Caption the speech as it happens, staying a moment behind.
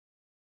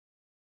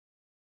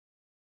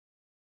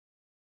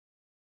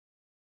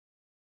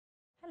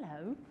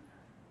Hello.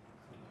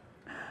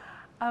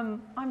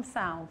 I'm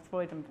Sal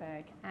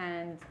Freudenberg,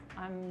 and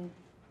I'm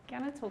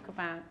going to talk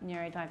about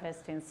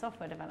neurodiversity in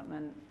software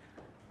development.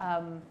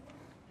 And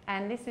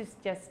this is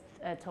just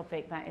a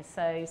topic that is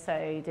so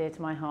dear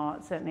to my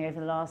heart. Certainly over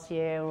the last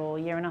year or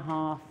year and a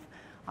half,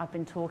 I've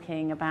been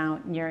talking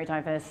about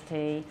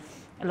neurodiversity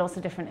at lots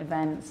of different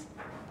events.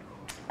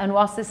 And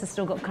whilst this has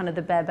still got kind of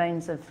the bare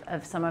bones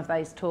of some of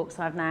those talks,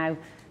 I've now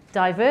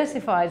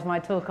diversified my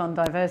talk on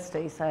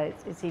diversity, so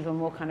it's even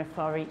more kind of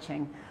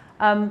far-reaching.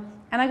 And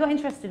I got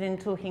interested in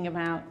talking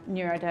about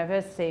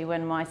neurodiversity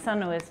when my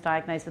son was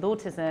diagnosed with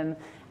autism,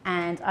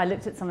 and I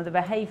looked at some of the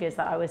behaviours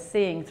that I was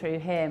seeing through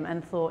him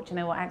and thought, you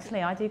know what,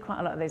 actually I do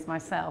quite a lot of those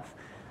myself.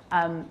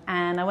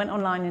 And I went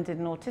online and did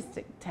an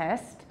autistic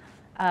test,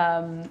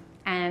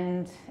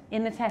 and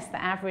in the test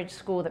the average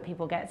score that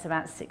people get is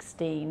about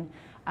 16.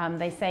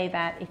 They say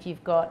that if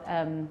you've got,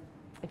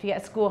 if you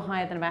get a score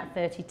higher than about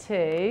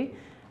 32,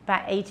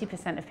 about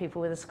 80% of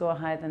people with a score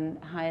higher than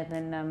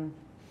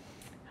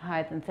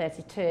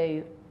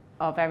 32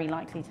 are very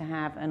likely to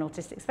have an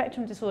autistic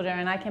spectrum disorder,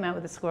 and I came out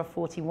with a score of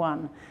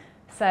 41.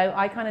 So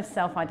I kind of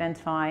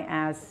self-identify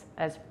as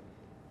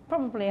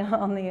probably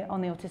on the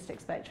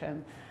autistic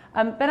spectrum.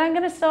 But I'm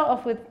going to start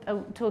off with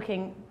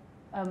talking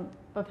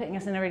by putting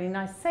us in a really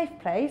nice, safe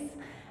place,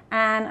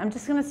 and I'm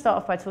just going to start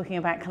off by talking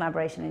about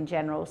collaboration in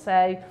general.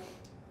 So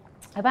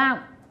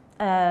about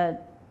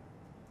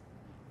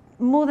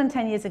more than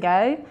 10 years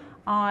ago,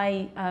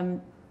 I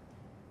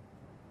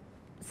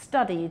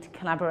studied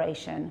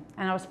collaboration,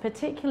 and I was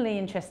particularly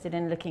interested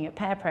in looking at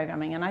pair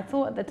programming. And I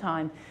thought at the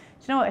time, do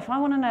you know what, if I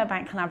want to know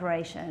about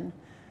collaboration,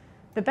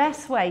 the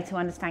best way to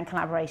understand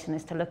collaboration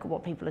is to look at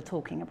what people are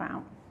talking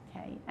about.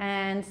 Okay?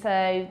 And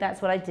so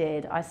that's what I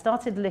did. I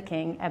started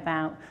looking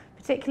about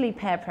particularly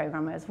pair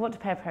programmers. What do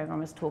pair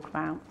programmers talk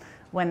about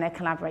when they're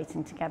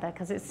collaborating together?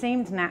 Because it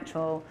seemed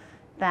natural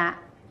that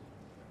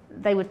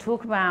they would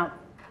talk about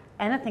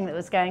anything that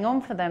was going on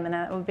for them, and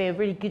it would be a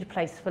really good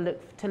place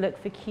to look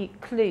for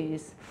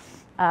clues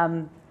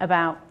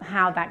about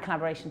how that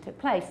collaboration took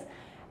place.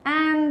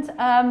 And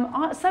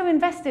so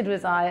invested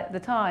was I at the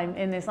time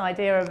in this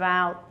idea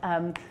about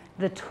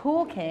the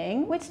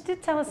talking, which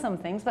did tell us some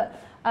things, but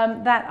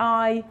that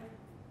I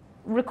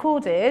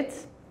recorded,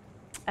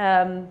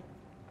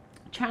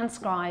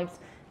 transcribed,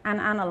 and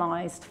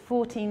analysed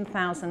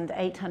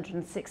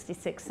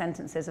 14,866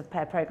 sentences of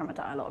pair programmer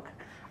dialogue.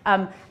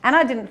 And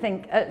I didn't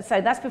think, so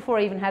that's before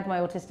I even had my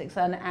autistic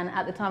son, and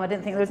at the time I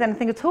didn't think there was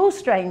anything at all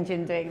strange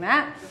in doing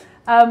that.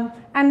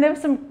 And there were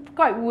some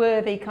quite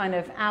worthy kind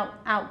of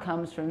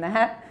outcomes from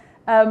that.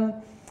 I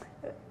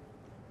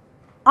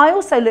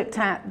also looked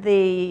at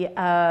the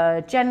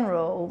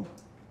general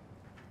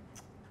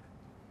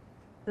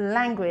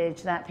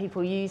language that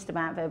people used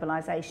about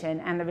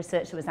verbalization and the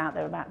research that was out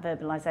there about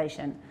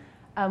verbalization.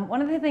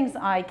 One of the things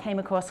I came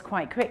across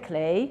quite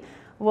quickly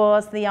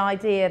was the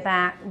idea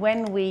that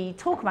when we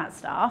talk about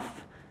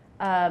stuff,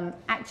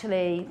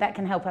 actually that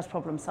can help us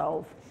problem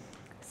solve.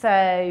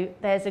 So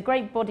there's a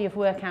great body of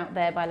work out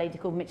there by a lady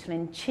called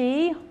Michelin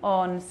Chi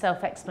on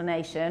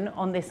self-explanation,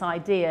 on this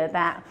idea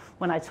that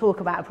when I talk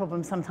about a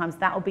problem, sometimes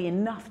that will be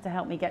enough to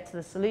help me get to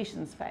the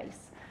solution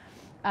space.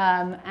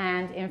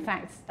 And in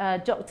fact,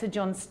 Dr.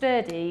 John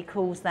Sturdy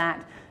calls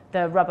that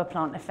the rubber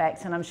plant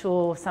effect, and I'm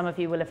sure some of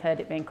you will have heard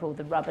it being called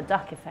the rubber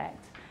duck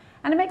effect.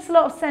 And it makes a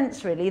lot of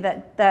sense, really,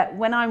 that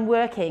when I'm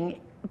working,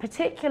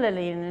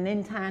 particularly in an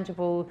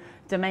intangible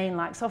domain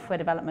like software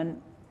development,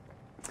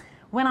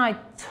 when I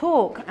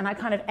talk and I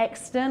kind of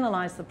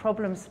externalize the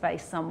problem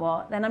space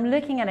somewhat, then I'm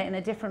looking at it in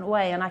a different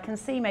way, and I can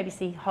maybe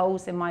see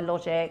holes in my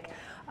logic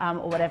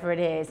or whatever it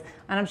is.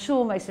 And I'm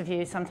sure most of you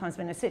have sometimes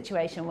been in a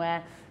situation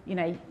where, you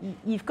know,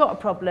 you've got a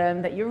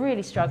problem that you're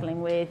really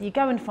struggling with, you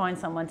go and find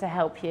someone to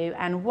help you,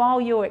 and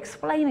while you're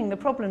explaining the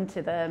problem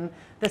to them,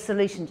 the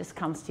solution just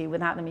comes to you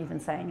without them even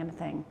saying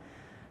anything.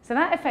 So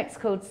that effect's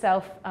called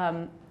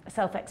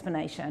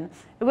self-explanation.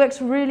 It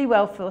works really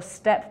well for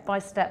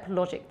step-by-step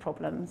logic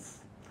problems.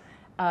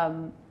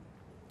 Other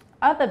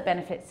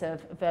benefits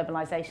of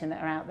verbalization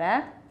that are out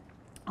there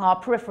are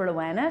peripheral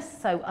awareness,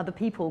 so other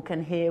people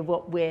can hear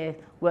what we're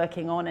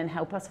working on and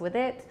help us with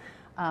it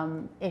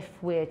if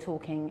we're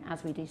talking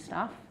as we do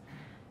stuff.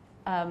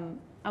 And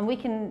we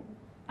can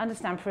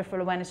understand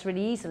peripheral awareness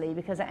really easily,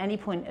 because at any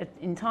point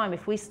in time,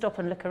 if we stop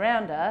and look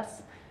around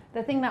us,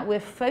 the thing that we're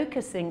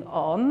focusing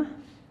on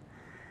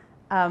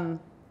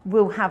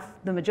will have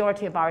the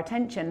majority of our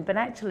attention, but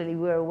actually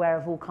we're aware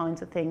of all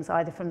kinds of things,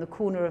 either from the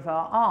corner of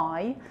our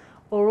eye,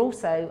 or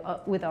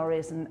also with our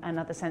ears and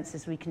other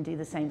senses we can do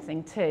the same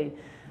thing too.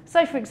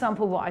 So for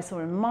example, what I saw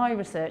in my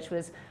research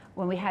was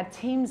when we had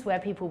teams where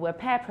people were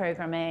pair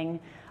programming,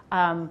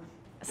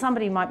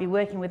 somebody might be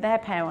working with their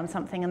pair on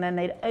something, and then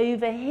they'd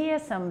overhear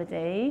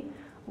somebody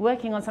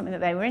working on something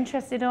that they were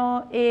interested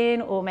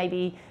in, or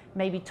maybe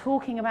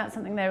talking about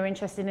something they were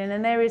interested in,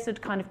 and their ears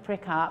would kind of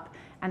prick up,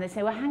 and they'd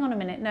say, well, hang on a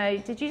minute, no,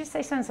 did you just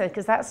say so-and-so?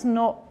 Because that's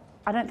not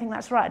I don't think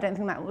that's right, I don't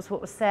think that was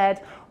what was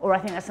said, or I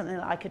think that's something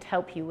that I could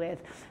help you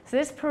with. So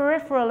this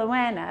peripheral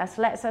awareness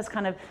lets us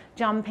kind of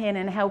jump in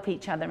and help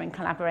each other and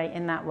collaborate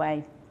in that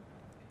way.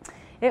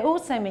 It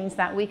also means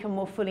that we can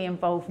more fully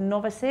involve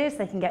novices.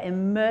 They can get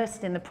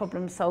immersed in the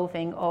problem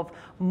solving of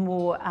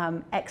more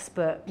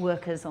expert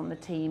workers on the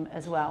team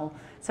as well.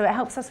 So it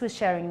helps us with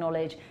sharing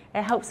knowledge.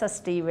 It helps us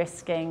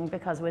de-risking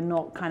because we're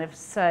not kind of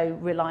so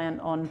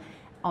reliant on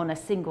a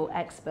single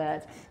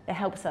expert. It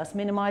helps us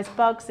minimize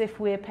bugs if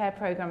we're pair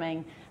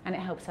programming, and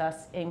it helps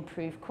us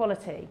improve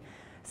quality.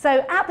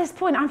 So at this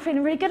point, I'm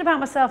feeling really good about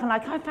myself, and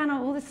like I found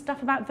out all this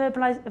stuff about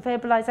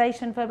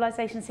verbalization.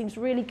 Verbalization seems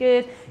really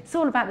good. It's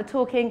all about the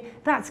talking.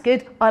 That's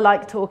good. I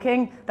like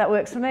talking. That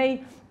works for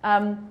me.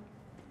 So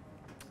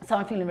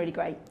I'm feeling really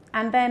great.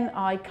 And then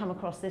I come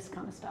across this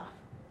kind of stuff.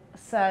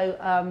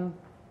 So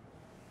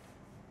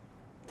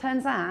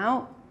turns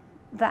out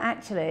that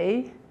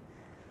actually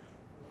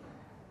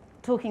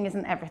talking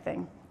isn't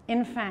everything.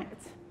 In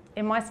fact,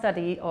 in my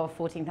study of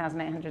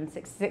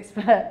 14,866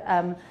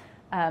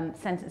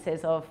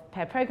 sentences of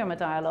pair programmer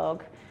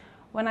dialogue,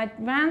 when I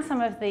ran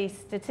some of the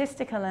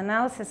statistical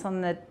analysis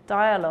on the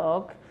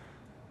dialogue,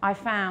 I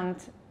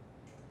found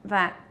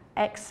that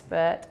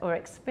expert or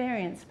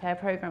experienced pair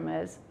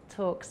programmers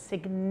talk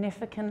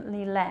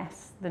significantly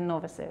less than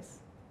novices.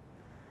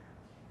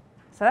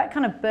 So that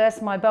kind of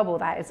burst my bubble.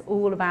 That it's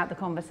all about the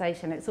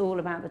conversation. It's all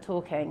about the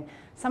talking.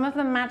 Some of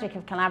the magic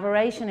of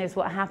collaboration is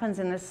what happens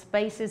in the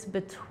spaces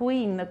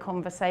between the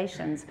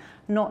conversations,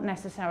 not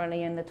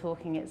necessarily in the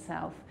talking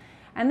itself.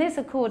 And this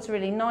accords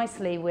really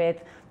nicely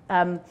with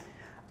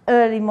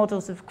early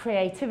models of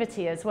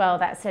creativity as well,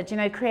 that said, you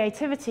know,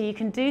 creativity, you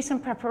can do some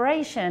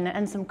preparation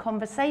and some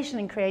conversation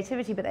in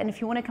creativity, but then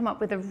if you want to come up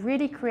with a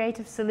really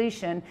creative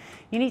solution,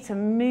 you need to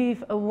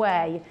move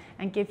away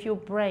and give your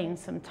brain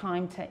some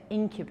time to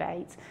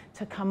incubate,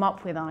 to come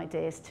up with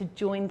ideas, to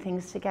join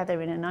things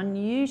together in an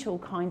unusual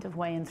kind of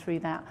way, and through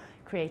that,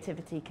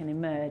 creativity can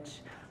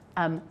emerge.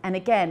 And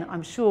again,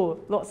 I'm sure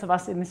lots of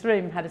us in this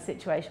room had a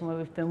situation where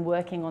we've been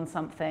working on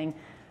something,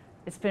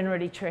 it's been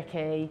really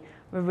tricky,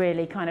 we're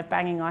really kind of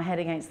banging our head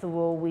against the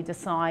wall, we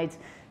decide,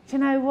 do you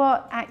know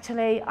what,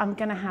 actually, I'm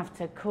going to have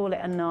to call it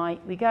a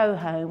night. We go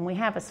home, we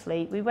have a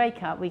sleep, we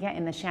wake up, we get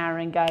in the shower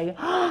and go,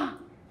 oh,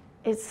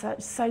 it's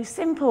so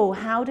simple,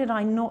 how did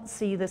I not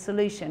see the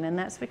solution? And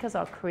that's because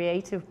our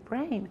creative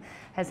brain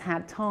has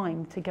had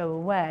time to go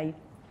away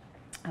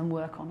and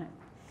work on it.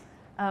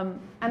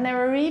 And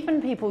there are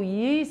even people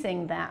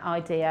using that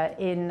idea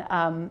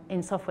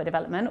in software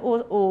development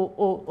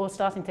or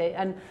starting to.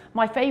 And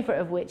my favourite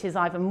of which is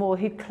Ivan Moore,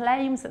 who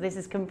claims that this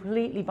is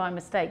completely by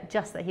mistake,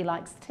 just that he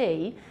likes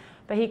tea.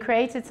 But he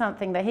created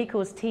something that he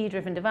calls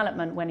tea-driven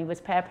development when he was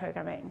pair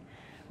programming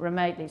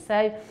remotely.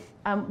 So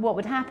what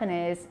would happen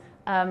is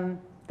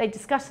they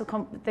discuss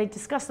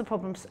the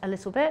problems a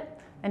little bit,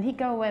 and he'd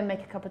go away and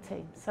make a cup of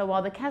tea. So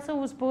while the kettle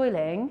was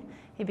boiling,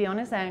 he'd be on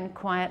his own,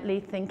 quietly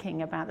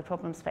thinking about the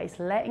problem space,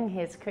 letting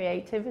his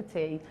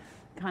creativity,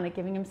 kind of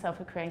giving himself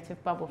a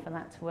creative bubble for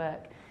that to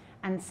work.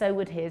 And so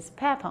would his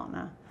pair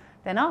partner.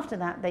 Then after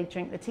that, they'd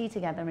drink the tea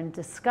together and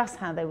discuss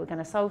how they were going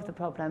to solve the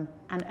problem,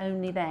 and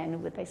only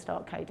then would they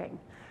start coding.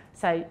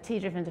 So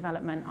tea-driven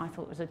development, I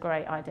thought, was a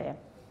great idea.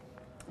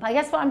 But I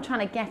guess what I'm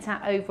trying to get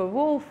at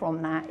overall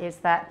from that is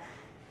that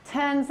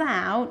turns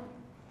out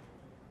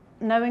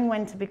knowing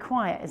when to be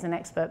quiet is an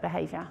expert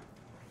behaviour.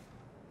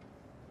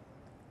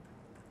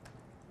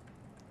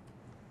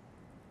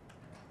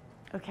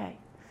 Okay,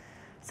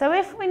 so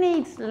if we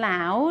need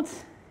loud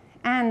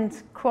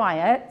and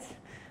quiet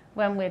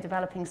when we're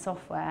developing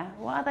software,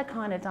 what other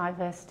kind of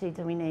diversity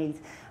do we need?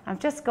 I've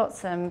just got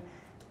some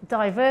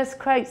diverse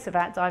quotes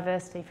about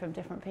diversity from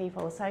different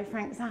people. So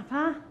Frank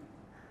Zappa.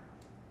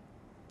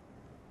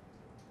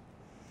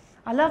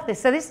 I love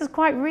this. So this is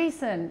quite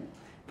recent.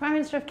 Prime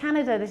Minister of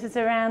Canada, this is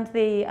around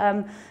the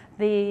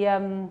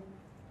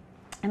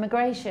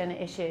immigration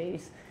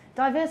issues.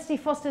 Diversity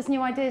fosters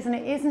new ideas, and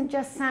it isn't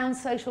just sound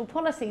social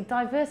policy.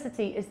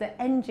 Diversity is the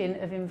engine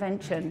of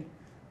invention.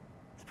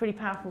 It's pretty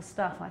powerful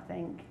stuff, I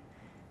think.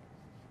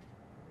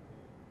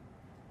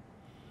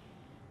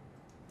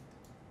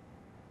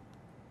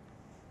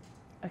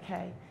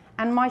 Okay,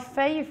 and my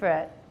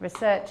favourite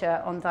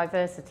researcher on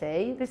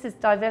diversity, this is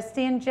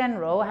diversity in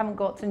general, I haven't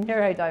got to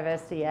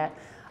neurodiversity yet,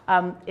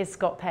 is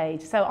Scott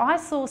Page. So I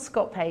saw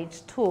Scott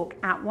Page talk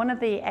at one of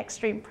the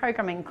extreme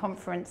programming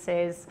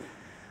conferences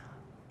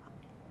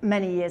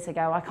many years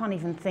ago. I can't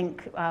even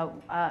think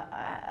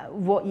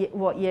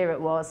what year it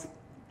was.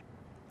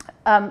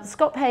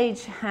 Scott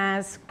Page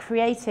has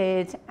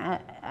created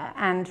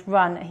and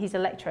run, he's a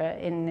lecturer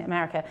in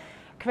America,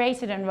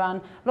 created and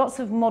run lots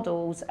of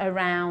models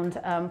around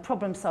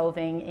problem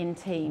solving in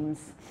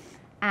teams.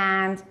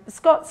 And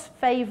Scott's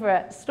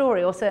favourite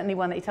story, or certainly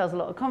one that he tells a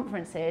lot of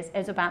conferences,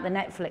 is about the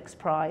Netflix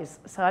Prize.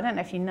 So I don't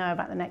know if you know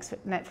about the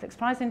Netflix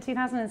Prize. In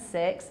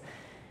 2006,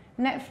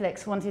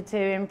 Netflix wanted to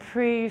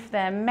improve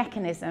their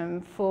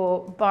mechanism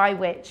by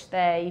which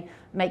they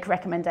make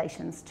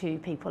recommendations to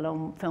people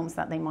on films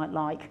that they might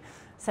like.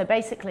 So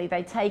basically,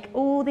 they take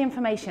all the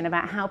information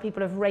about how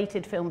people have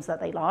rated films that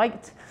they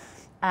liked,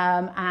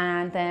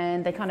 and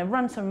then they kind of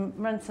run some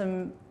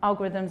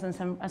algorithms and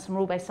some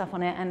rule-based stuff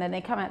on it, and then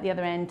they come out the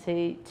other end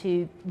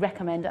to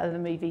recommend other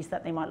movies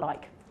that they might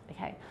like.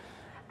 Okay,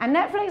 and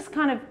Netflix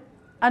kind of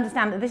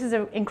understand that this is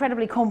an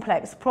incredibly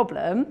complex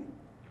problem,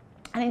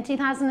 and in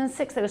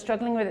 2006 they were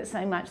struggling with it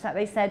so much that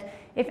they said,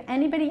 if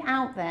anybody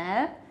out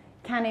there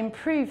can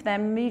improve their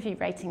movie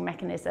rating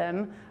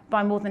mechanism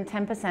by more than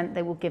 10%,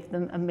 they will give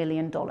them $1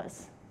 million.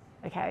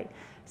 Okay,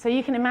 so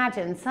you can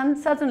imagine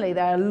suddenly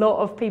there are a lot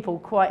of people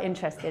quite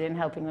interested in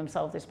helping them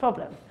solve this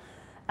problem.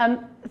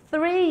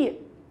 Three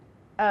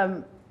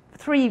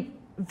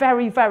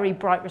very, very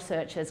bright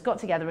researchers got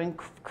together and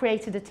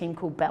created a team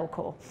called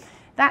Belcore.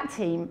 That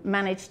team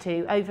managed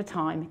to, over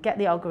time, get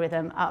the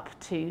algorithm up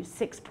to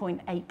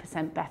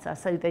 6.8% better.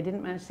 So they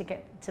didn't manage to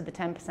get to the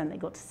 10%, they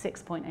got to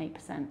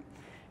 6.8%.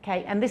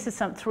 Okay, and this is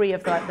three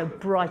of the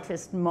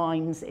brightest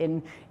minds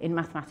in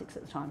mathematics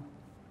at the time.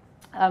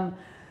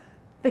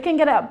 They can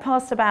get up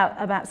past about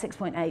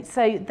 6.8.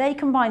 So they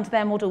combined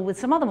their model with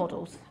some other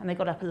models, and they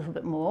got up a little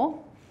bit more.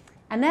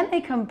 And then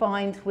they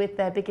combined with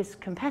their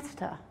biggest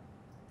competitor,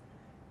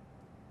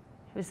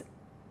 who was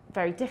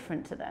very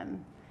different to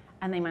them,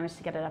 and they managed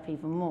to get it up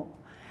even more.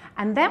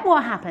 And then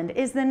what happened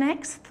is the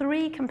next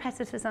three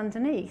competitors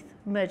underneath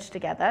merged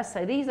together.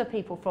 So these are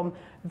people from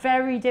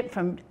very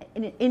different,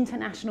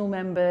 international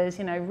members,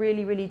 you know,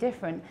 really, really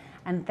different.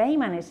 And they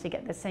managed to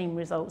get the same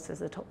results as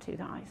the top two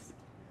guys.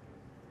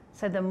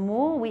 So the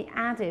more we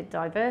added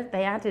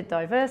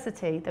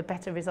diversity, the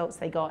better results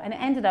they got. And it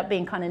ended up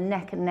being kind of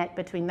neck and neck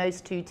between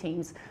those two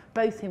teams,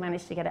 both who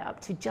managed to get it up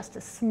to just a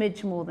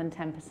smidge more than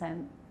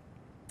 10%.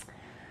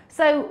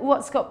 So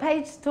what Scott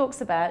Page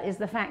talks about is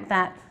the fact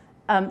that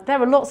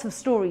there are lots of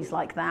stories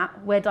like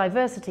that where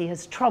diversity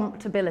has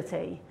trumped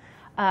ability.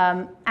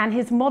 And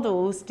his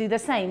models do the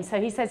same. So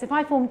he says, if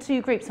I form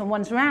two groups and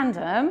one's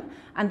random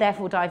and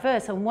therefore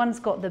diverse and one's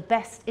got the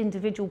best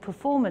individual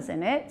performers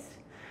in it,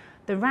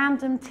 the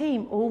random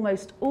team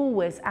almost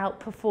always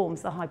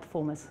outperforms the high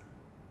performers.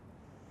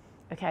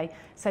 Okay,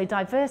 so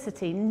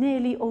diversity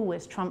nearly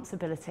always trumps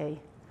ability.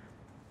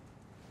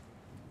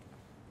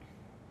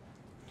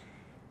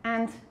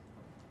 And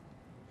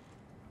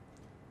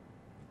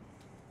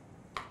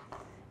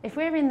if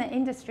we're in the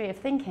industry of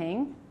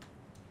thinking,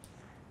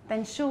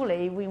 then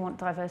surely we want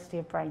diversity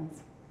of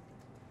brains.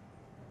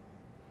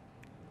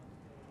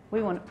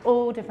 We want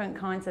all different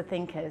kinds of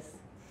thinkers.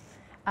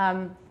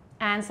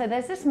 And so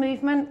there's this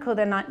movement called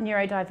the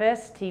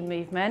Neuro-Diversity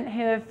movement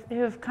who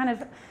have kind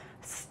of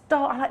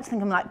I like to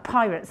think of them like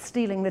pirates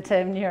stealing the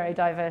term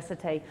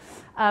neurodiversity.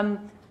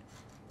 And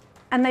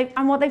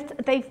what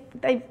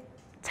they've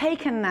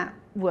taken that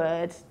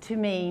word to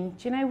mean,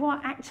 do you know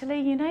what,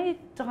 actually, you know,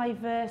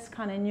 diverse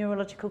kind of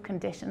neurological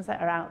conditions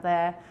that are out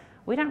there,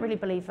 we don't really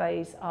believe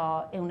those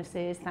are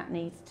illnesses that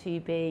need to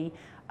be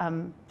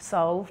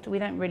solved. We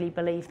don't really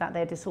believe that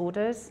they're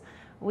disorders.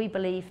 We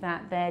believe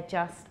that they're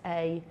just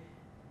a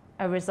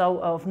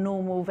result of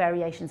normal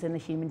variations in the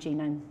human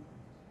genome.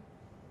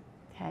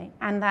 Okay,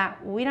 and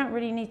that we don't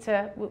really need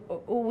to,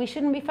 or we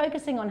shouldn't be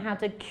focusing on how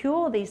to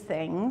cure these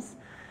things.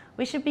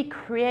 We should be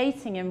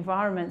creating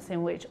environments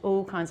in which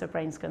all kinds of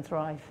brains can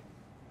thrive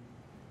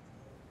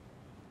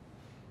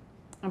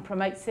and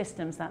promote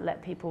systems that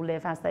let people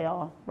live as they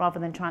are, rather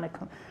than trying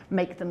to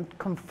make them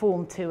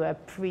conform to a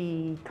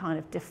kind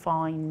of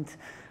defined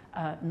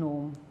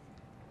norm.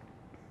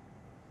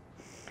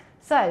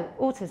 So,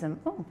 autism.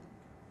 Oh,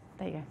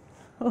 there you go.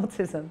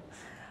 Autism.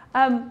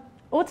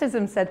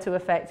 Autism said to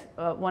affect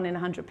 1 in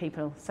 100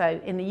 people. So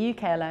in the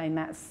UK alone,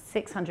 that's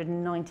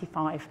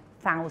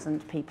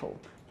 695,000 people.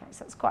 Okay,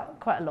 so it's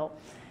quite a lot.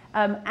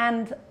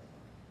 And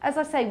as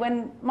I say,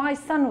 when my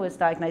son was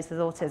diagnosed with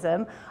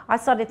autism, I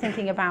started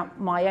thinking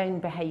about my own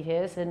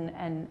behaviours and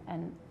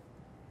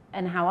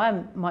how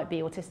I might be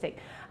autistic.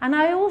 And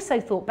I also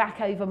thought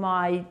back over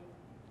my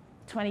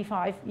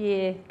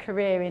 25-year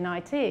career in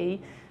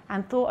IT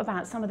and thought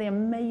about some of the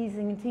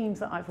amazing teams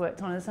that I've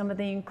worked on and some of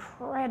the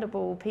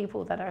incredible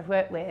people that I've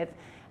worked with,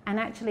 and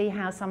actually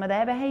how some of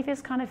their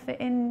behaviours kind of fit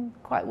in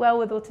quite well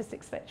with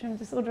autistic spectrum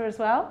disorder as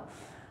well.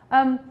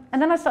 And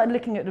then I started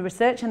looking at the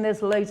research, and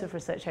there's loads of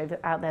research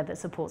out there that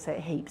supports it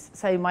heaps.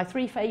 So my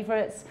three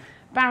favourites,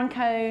 Baron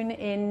Cohn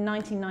in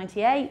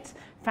 1998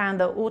 found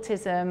that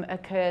autism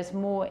occurs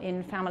more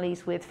in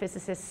families with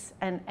physicists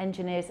and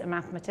engineers and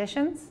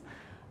mathematicians.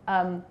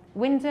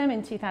 Wyndham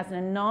in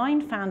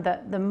 2009 found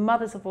that the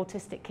mothers of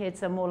autistic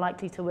kids are more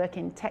likely to work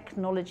in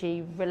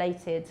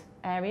technology-related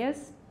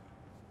areas.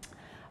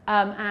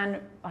 And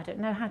I don't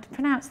know how to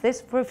pronounce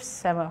this,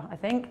 Rufsema, I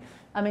think,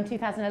 in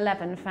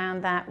 2011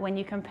 found that when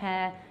you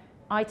compare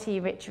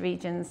IT-rich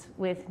regions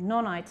with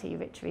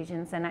non-IT-rich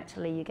regions, then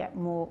actually you get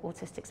more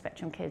autistic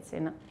spectrum kids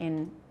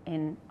in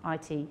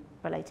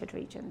IT-related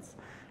regions.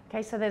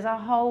 Okay, so there's a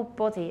whole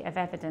body of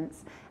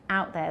evidence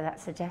out there that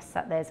suggests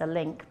that there's a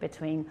link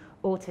between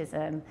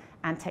autism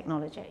and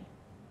technology.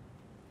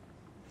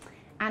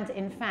 And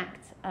in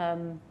fact,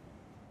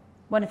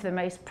 one of the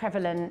most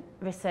prevalent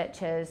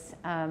researchers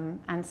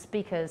and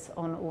speakers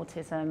on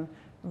autism,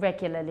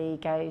 regularly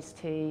goes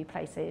to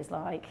places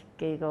like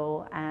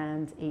Google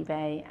and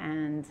eBay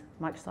and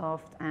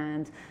Microsoft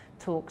and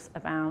talks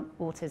about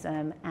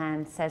autism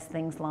and says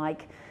things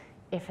like,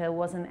 if there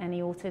wasn't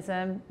any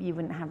autism, you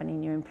wouldn't have any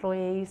new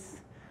employees.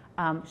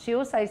 She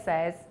also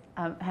says,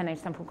 her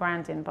name's Temple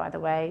Grandin, by the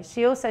way,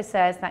 she also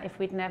says that if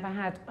we'd never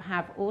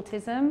have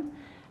autism,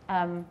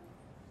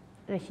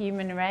 the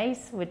human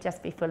race would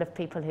just be full of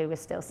people who were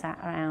still sat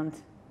around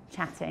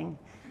chatting,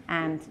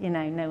 and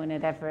no one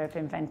had ever have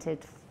invented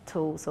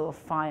tools or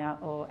fire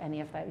or any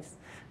of those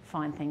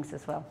fine things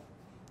as well.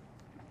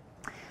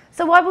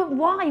 So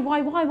why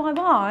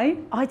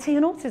IT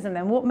and autism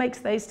then? What makes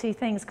those two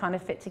things kind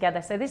of fit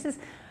together? So this is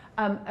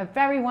a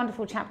very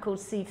wonderful chap called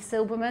Steve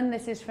Silberman.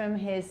 This is from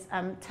his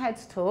TED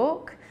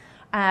talk,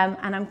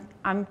 and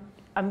I'm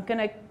going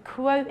to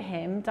quote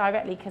him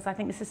directly because I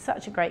think this is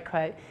such a great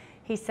quote.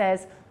 He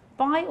says,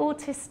 by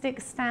autistic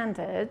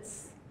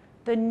standards,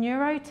 the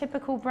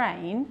neurotypical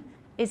brain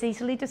is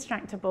easily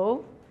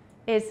distractible,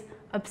 is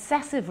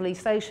obsessively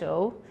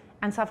social,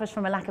 and suffers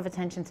from a lack of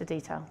attention to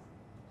detail.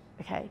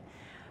 Okay?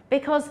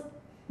 Because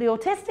the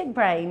autistic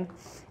brain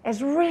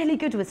is really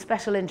good with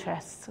special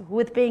interests,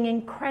 with being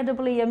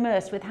incredibly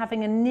immersed, with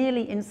having a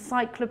nearly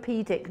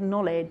encyclopedic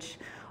knowledge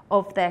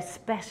of their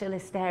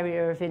specialist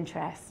area of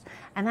interest.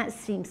 And that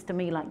seems to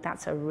me like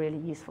that's a really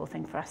useful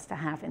thing for us to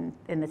have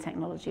in the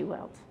technology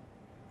world.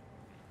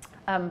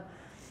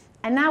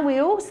 And now we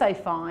also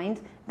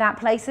find that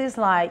places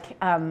like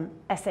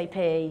SAP,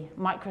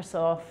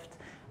 Microsoft,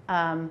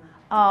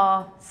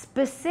 are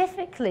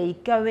specifically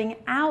going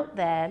out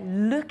there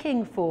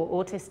looking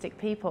for autistic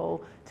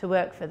people to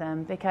work for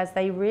them because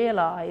they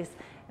realize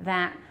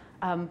that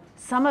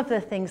some of the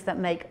things that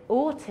make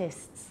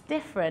autists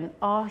different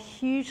are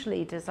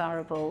hugely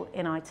desirable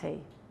in IT.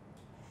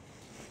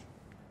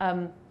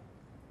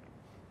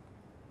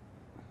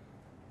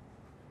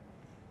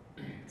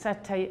 So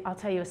I'll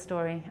tell you a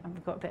story.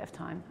 I've got a bit of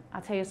time.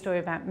 I'll tell you a story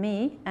about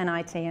me and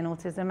IT and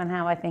autism and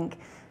how I think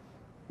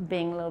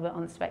being a little bit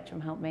on the spectrum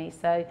helped me.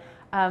 So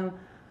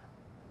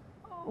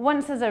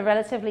once as a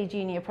relatively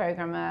junior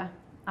programmer,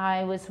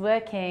 I was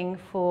working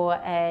for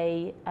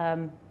a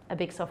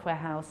big software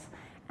house,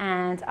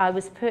 and I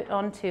was put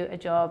onto a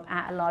job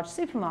at a large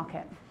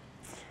supermarket.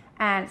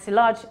 And it's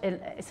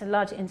a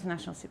large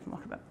international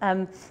supermarket.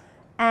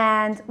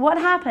 And what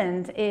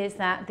happened is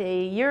that the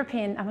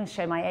European, I'm going to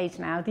show my age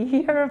now, the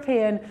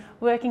European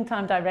Working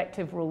Time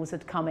Directive rules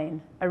had come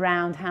in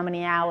around how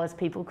many hours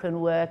people can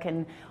work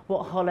and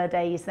what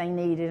holidays they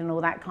needed and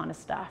all that kind of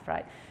stuff,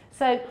 right?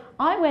 So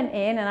I went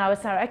in and I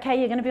was like, okay,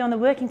 you're going to be on the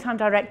Working Time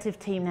Directive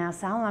team now,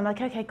 Sal. And I'm like,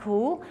 okay,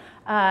 cool.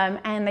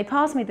 And they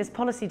passed me this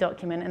policy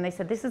document and they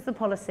said, this is the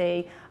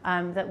policy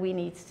that we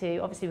need to,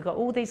 obviously we've got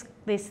all these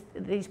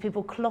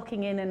people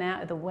clocking in and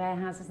out of the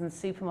warehouses and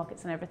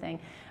supermarkets and everything.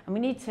 And we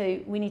need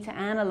to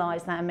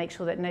analyze that and make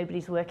sure that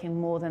nobody's working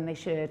more than they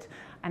should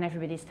and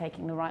everybody's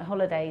taking the right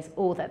holidays,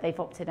 or that they've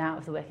opted out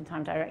of the Working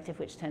Time Directive,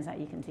 which turns out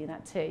you can do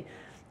that too.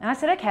 And I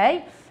said,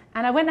 okay.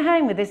 And I went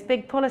home with this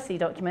big policy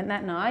document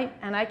that night,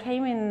 and I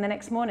came in the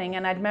next morning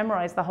and I'd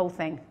memorized the whole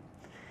thing.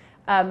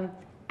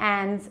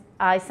 And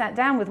I sat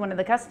down with one of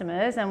the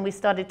customers and we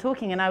started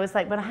talking, and I was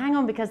like, but hang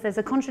on, because there's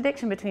a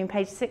contradiction between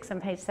page 6 and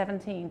page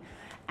 17.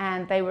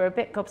 And they were a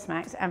bit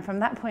gobsmacked, and from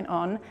that point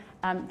on,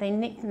 they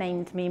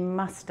nicknamed me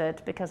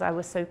Mustard because I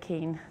was so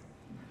keen.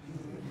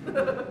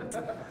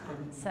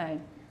 So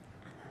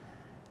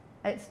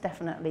it's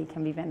definitely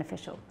can be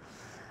beneficial.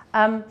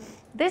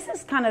 This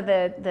is kind of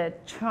the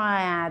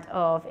triad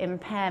of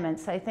impairment,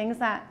 so things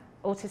that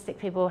autistic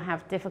people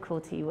have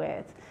difficulty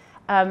with.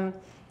 So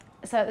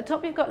at the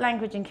top you've got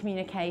language and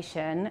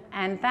communication,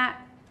 and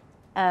that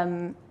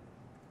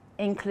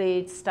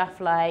includes stuff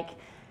like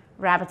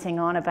rabbiting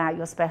on about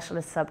your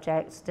specialist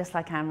subjects, just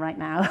like I am right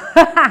now,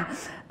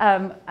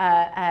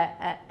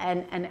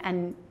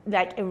 and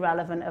like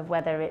irrelevant of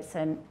whether it's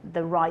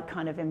the right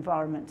kind of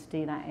environment to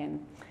do that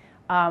in.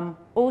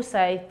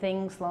 Also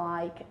things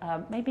like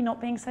maybe not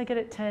being so good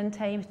at turn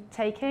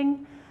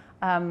taking.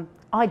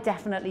 I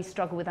definitely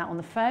struggle with that on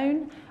the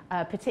phone,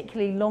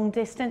 particularly long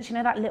distance. You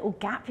know that little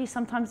gap you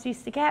sometimes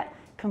used to get?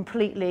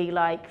 Completely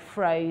like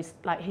froze,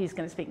 like who's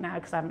going to speak now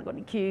because I haven't got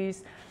any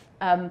cues.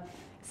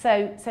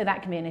 So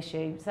that can be an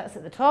issue. So that's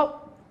at the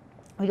top.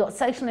 We've got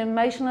social and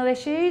emotional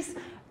issues,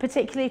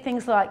 particularly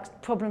things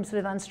like problems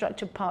with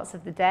unstructured parts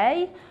of the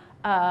day.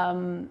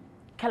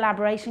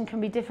 Collaboration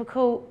can be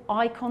difficult.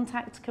 Eye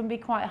contact can be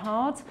quite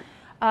hard.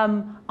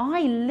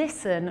 I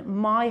listen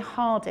my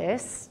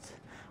hardest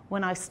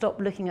when I stop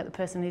looking at the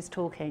person who's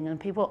talking, and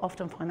people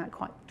often find that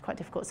quite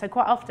difficult. So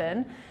quite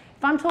often,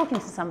 if I'm talking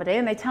to somebody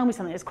and they tell me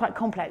something that's quite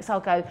complex, I'll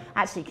go,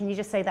 actually, can you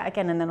just say that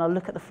again? And then I'll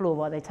look at the floor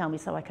while they tell me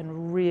so I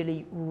can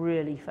really,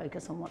 really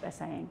focus on what they're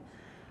saying.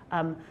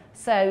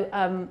 So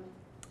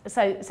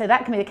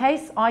that can be the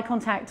case. Eye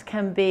contact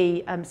can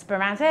be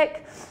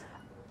sporadic.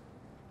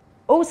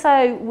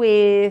 Also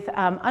with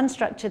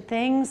unstructured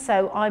things,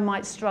 so I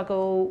might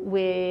struggle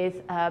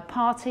with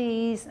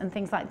parties and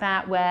things like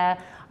that where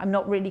I'm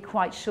not really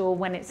quite sure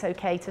when it's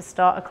okay to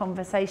start a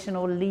conversation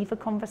or leave a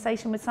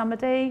conversation with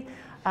somebody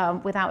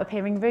without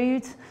appearing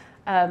rude.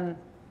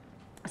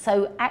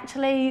 So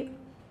actually,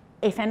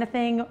 if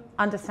anything,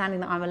 understanding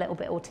that I'm a little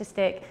bit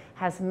autistic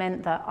has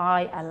meant that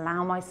I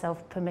allow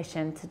myself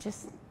permission to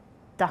just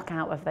duck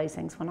out of those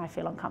things when I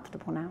feel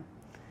uncomfortable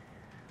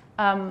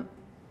now.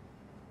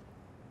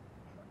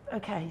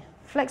 Okay,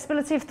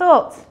 flexibility of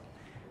thought.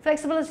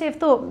 Flexibility of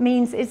thought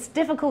means it's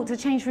difficult to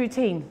change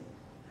routine.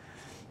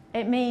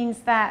 It means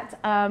that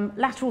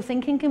lateral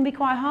thinking can be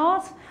quite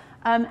hard,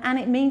 and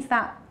it means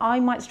that I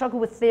might struggle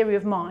with theory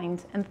of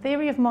mind. And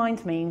theory of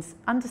mind means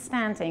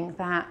understanding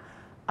that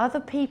other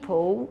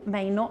people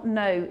may not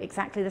know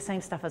exactly the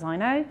same stuff as I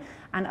know,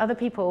 and other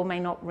people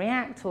may not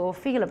react or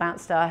feel about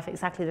stuff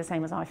exactly the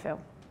same as I feel.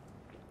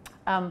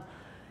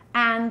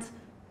 And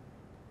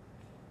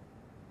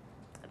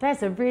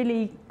there's a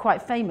really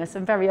quite famous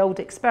and very old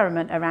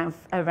experiment around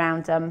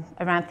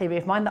theory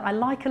of mind that I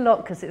like a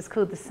lot because it's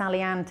called the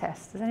Sallyann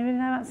test. Does anybody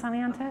know about the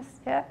Sallyann test?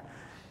 Yeah.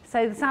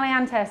 So the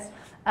Sallyann test,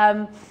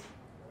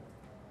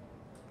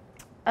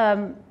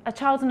 a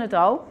child and a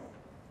doll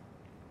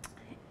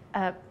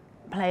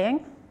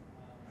playing.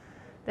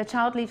 The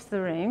child leaves the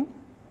room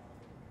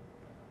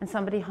and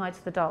somebody hides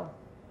the doll.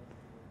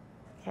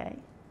 Okay.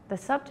 The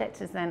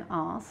subject is then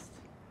asked,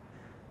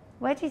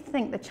 where do you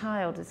think the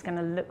child is going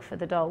to look for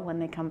the doll when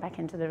they come back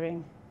into the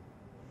room?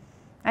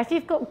 Now, if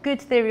you've got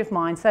good theory of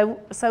mind, so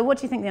what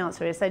do you think the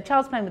answer is? So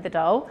child's playing with the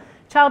doll,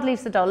 child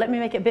leaves the doll. Let me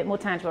make it a bit more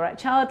tangible, right?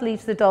 Child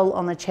leaves the doll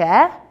on the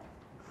chair,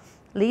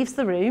 leaves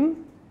the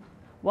room.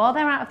 While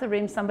they're out of the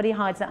room, somebody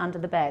hides it under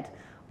the bed.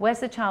 Where's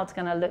the child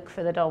going to look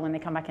for the doll when they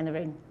come back in the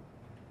room?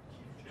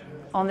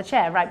 On the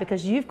chair, right?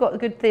 Because you've got a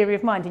good theory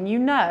of mind and you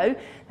know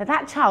that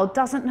that child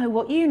doesn't know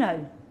what you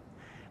know.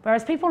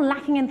 Whereas people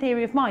lacking in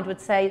theory of mind would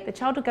say the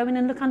child would go in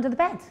and look under the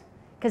bed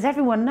because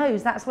everyone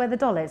knows that's where the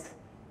doll is.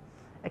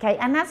 Okay,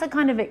 and that's a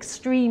kind of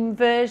extreme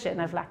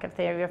version of lack of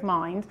theory of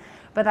mind,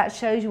 but that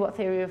shows you what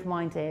theory of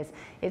mind is.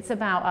 It's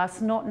about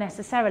us not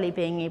necessarily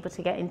being able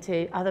to get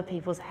into other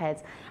people's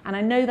heads. And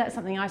I know that's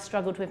something I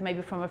struggled with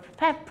maybe from a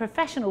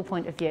professional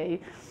point of view,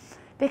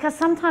 because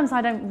sometimes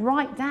I don't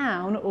write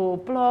down or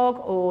blog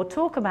or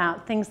talk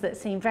about things that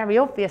seem very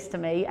obvious to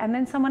me, and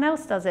then someone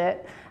else does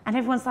it, and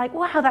everyone's like,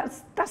 wow,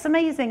 that's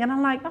amazing. And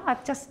I'm like, oh,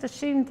 I've just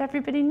assumed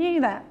everybody knew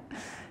that.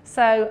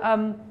 So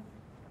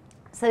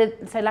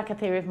lack of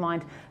theory of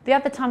mind. The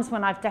other times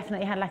when I've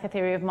definitely had lack of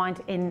theory of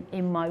mind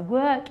in my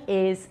work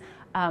is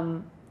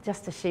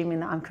just assuming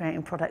that I'm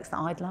creating products that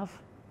I'd love,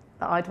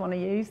 that I'd want to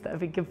use, that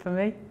would be good for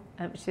me,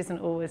 which isn't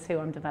always who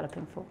I'm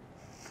developing for.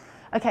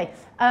 Okay,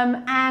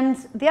 and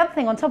the other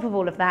thing on top of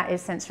all of that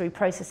is sensory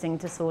processing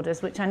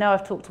disorders, which I know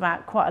I've talked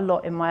about quite a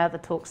lot in my other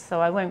talks, so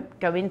I won't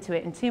go into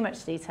it in too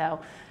much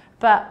detail.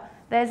 But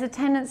there's a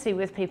tendency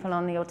with people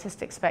on the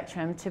autistic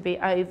spectrum to be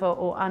over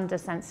or under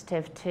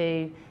sensitive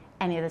to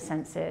any of the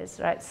senses,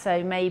 right?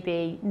 So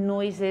maybe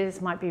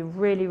noises might be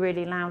really,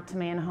 really loud to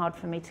me and hard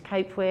for me to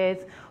cope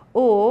with,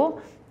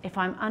 or if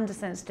I'm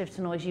undersensitive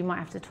to noise, you might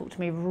have to talk to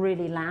me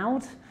really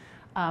loud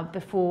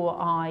before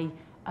I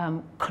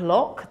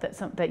clock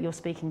that you're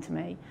speaking to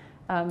me.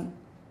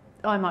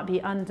 I might be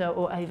under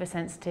or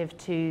oversensitive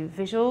to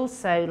visuals,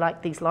 so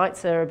like these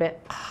lights are a bit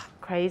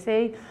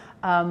crazy.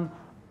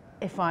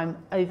 If I'm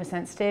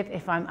oversensitive,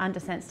 if I'm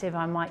undersensitive,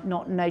 I might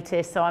not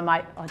notice, so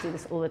I do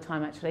this all the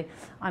time actually,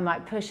 I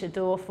might push a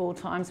door 4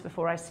 times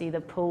before I see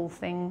the pull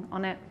thing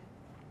on it.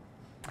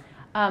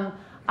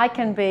 I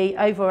can be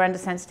over or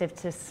undersensitive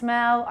to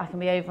smell, I can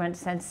be over or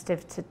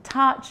undersensitive to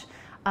touch.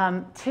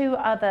 2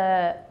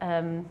 other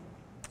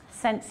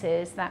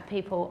senses that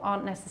people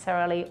aren't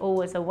necessarily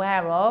always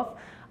aware of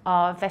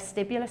are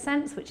vestibular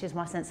sense, which is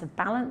my sense of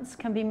balance,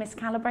 can be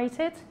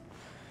miscalibrated,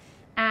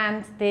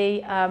 and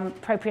the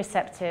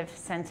proprioceptive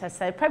center.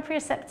 So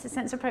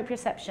sense of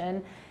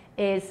proprioception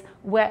is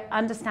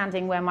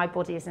understanding where my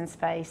body is in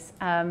space.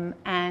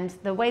 And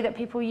the way that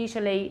people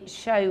usually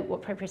show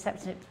what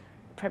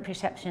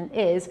proprioception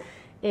is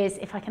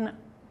if I can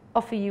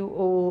offer you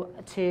all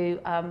to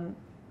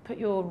put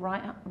your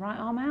right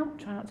arm out,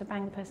 try not to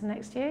bang the person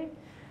next to you.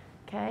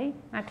 Okay,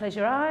 now close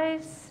your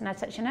eyes, now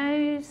touch your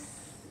nose,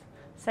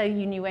 so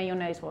you knew where your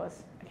nose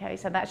was. Okay,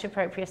 so that's your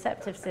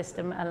proprioceptive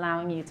system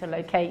allowing you to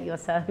locate your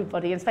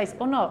body in space,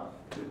 or not,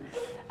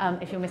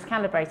 if you're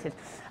miscalibrated.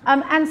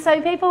 And so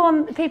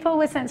people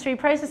with sensory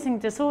processing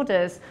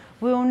disorders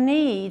will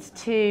need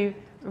to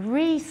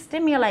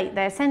re-stimulate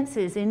their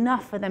senses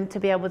enough for them to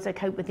be able to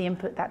cope with the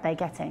input that they're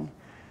getting.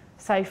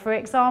 So for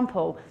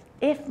example,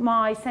 if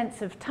my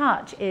sense of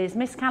touch is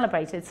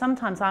miscalibrated,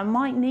 sometimes I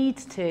might need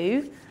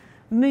to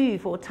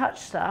move or touch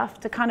stuff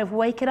to kind of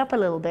wake it up a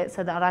little bit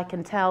so that I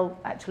can tell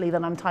actually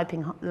that I'm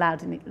typing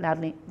loudly,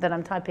 that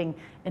I'm typing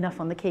enough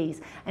on the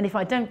keys. And if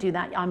I don't do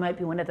that, I might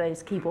be one of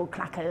those keyboard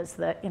clackers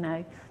that,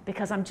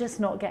 because I'm just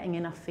not getting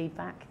enough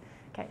feedback.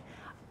 Okay.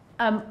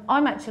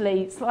 I'm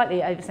actually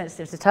slightly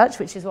oversensitive to touch,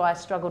 which is why I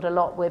struggled a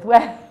lot with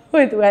where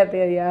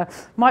the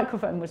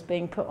microphone was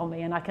being put on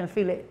me, and I can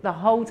feel it the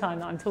whole time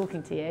that I'm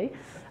talking to you.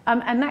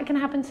 And that can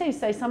happen too.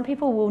 So some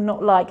people will not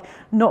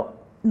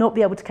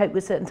be able to cope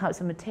with certain types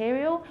of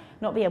material,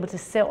 not be able to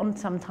sit on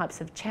some types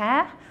of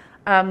chair.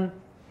 And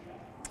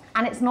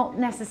it's not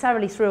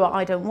necessarily through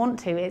I don't want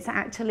to, it's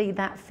actually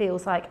that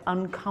feels like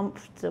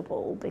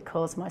uncomfortable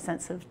because my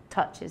sense of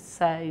touch is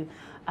so,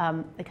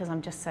 because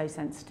I'm just so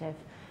sensitive.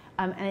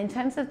 And in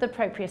terms of the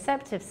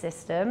proprioceptive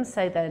system,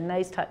 so the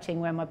nose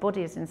touching where my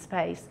body is in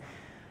space,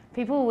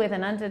 people with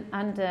an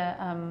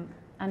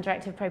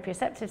underactive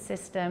proprioceptive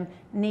system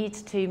need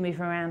to move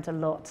around a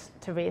lot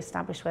to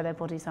re-establish where their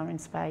bodies are in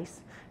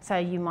space. So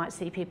you might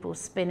see people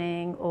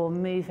spinning or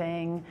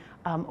moving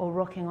or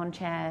rocking on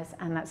chairs,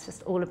 and that's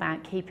just all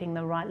about keeping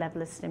the right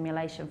level of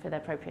stimulation for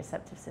their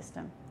proprioceptive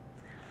system.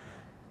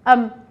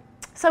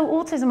 So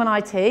autism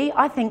and IT,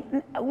 I think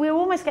we're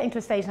almost getting to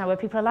a stage now where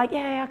people are like,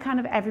 yeah, kind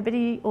of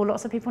everybody or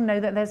lots of people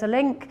know that there's a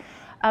link.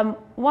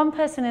 1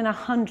 person in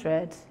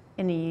 100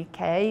 in the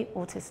UK,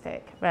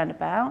 autistic,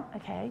 roundabout,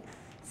 okay.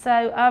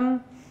 So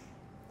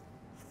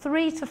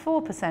 3 to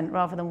 4%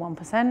 rather than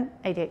 1%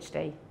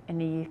 ADHD in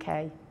the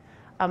UK.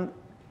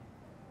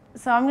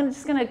 So I'm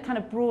just going to kind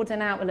of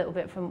broaden out a little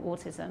bit from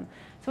autism.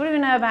 So what do we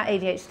know about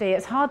ADHD?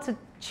 It's hard to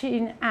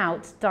tune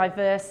out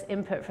diverse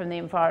input from the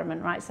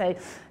environment, right? So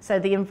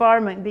the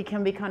environment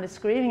can be kind of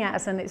screaming at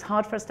us, and it's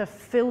hard for us to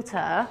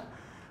filter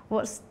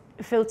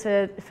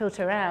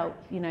out,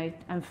 you know,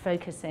 and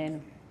focus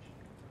in.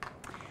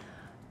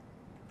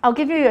 I'll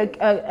give you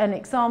an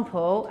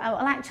example.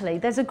 Well, actually,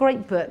 there's a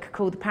great book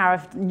called The Power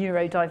of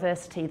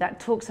Neuro-Diversity that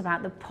talks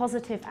about the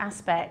positive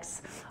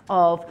aspects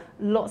of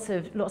lots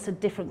of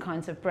different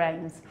kinds of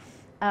brains.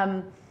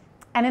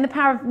 And in The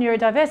Power of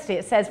Neurodiversity,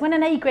 it says when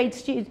A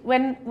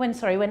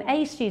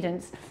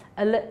students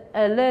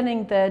are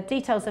learning the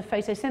details of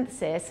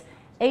photosynthesis,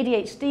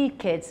 ADHD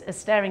kids are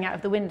staring out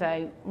of the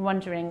window,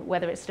 wondering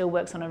whether it still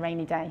works on a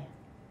rainy day.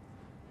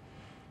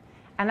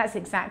 And that's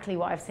exactly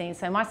what I've seen.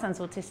 So my son's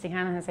autistic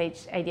and has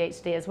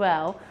ADHD as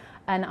well,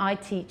 and I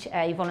teach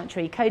a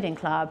voluntary coding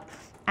club.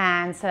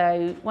 And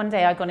so one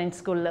day I got into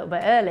school a little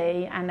bit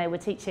early, and they were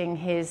teaching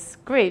his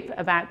group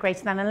about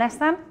greater than and less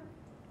than.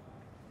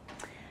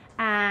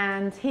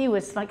 And he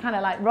was kind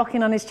of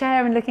rocking on his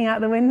chair and looking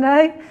out the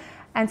window.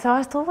 And so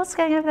I thought, what's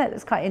going on there?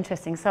 That's quite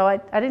interesting. So I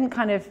didn't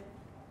kind of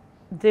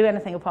do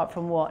anything apart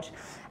from watch.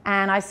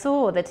 And I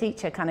saw the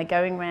teacher kind of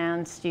going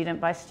around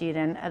student by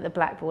student at the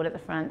blackboard at the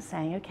front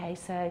saying, okay,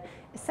 so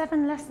is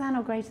 7 less than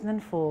or greater than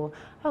 4?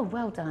 Oh,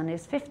 well done.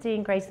 Is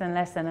 15 greater than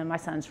less than? And my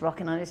son's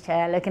rocking on his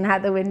chair, looking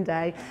out the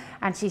window.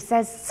 And she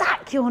says,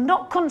 Zach, you're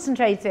not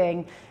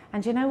concentrating.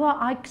 And you know what?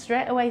 I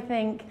straight away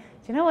think,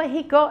 do you know what?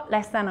 He got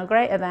less than or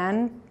greater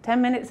than 10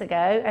 minutes ago,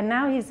 and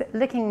now he's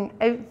looking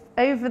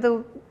over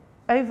the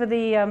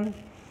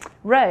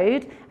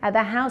road at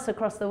the house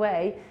across the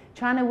way,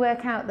 trying to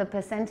work out the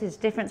percentage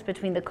difference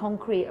between the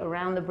concrete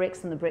around the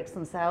bricks and the bricks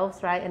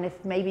themselves, right? And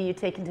if maybe you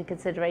take into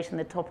consideration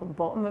the top and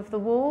bottom of the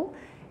wall,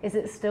 is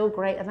it still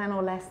greater than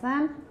or less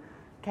than?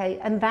 Okay,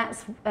 and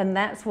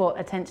that's what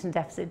attention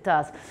deficit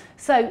does.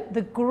 So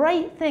the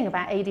great thing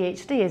about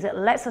ADHD is it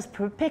lets us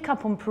pick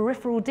up on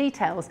peripheral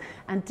details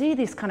and do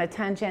this kind of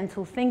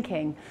tangential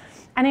thinking.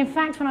 And in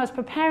fact, when I was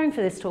preparing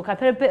for this talk, I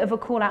put a bit of a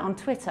call out on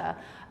Twitter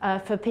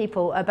for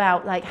people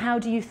about how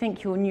do you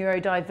think your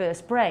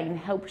neurodiverse brain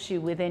helps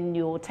you within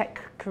your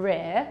tech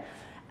career.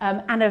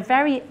 And a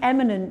very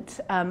eminent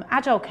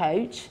Agile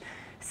coach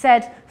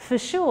said, for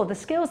sure, the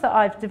skills that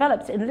I've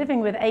developed in living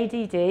with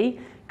ADD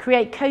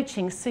create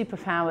coaching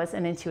superpowers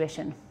and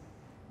intuition.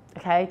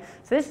 Okay,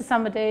 so this is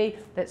somebody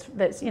that's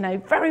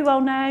very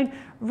well known,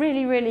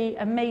 really, really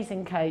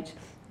amazing coach,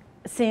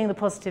 seeing the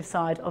positive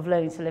side of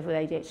learning to live with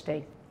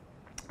ADHD.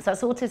 So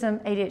that's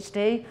autism,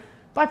 ADHD,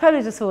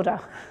 bipolar disorder.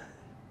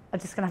 I'm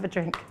just going to have a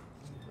drink.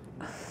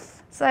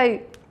 So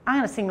I'm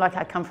going to seem like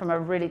I come from a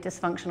really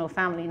dysfunctional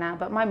family now,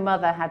 but my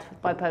mother had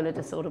bipolar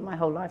disorder my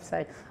whole life,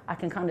 so I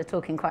can kind of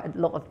talk in quite a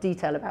lot of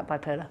detail about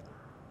bipolar.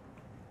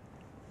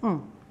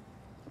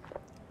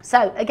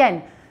 So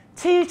again,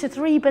 2 to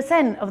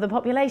 3% of the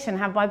population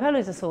have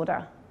bipolar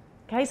disorder.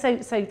 Okay,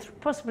 so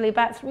possibly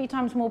about 3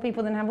 times more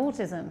people than have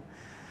autism.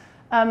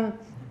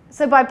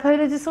 So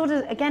bipolar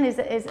disorder, again, is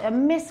a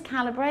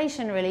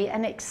miscalibration, really,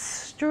 an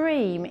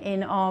extreme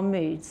in our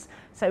moods.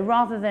 So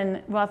rather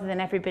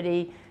than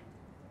everybody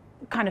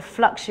kind of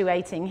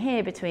fluctuating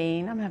here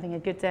between I'm having a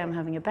good day, I'm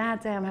having a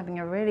bad day, I'm having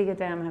a really good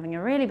day, I'm having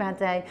a really bad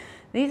day,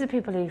 these are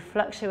people who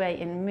fluctuate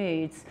in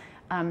moods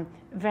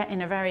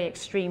in a very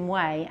extreme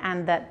way,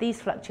 and that these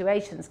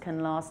fluctuations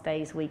can last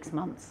days, weeks,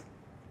 months.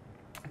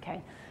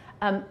 Okay.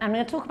 I'm going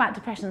to talk about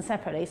depression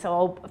separately, so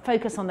I'll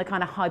focus on the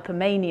kind of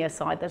hypomania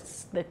side,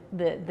 that's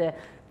the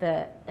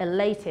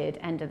elated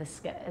end of the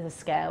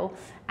scale.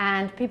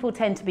 And people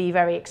tend to be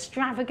very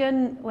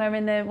extravagant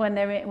when they're in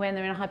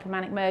a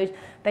hypomanic mode.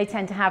 They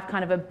tend to have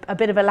kind of a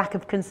bit of a lack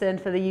of concern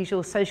for the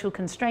usual social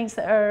constraints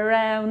that are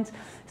around.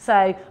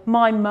 So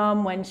my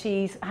mum, when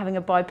she's having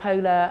a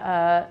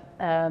bipolar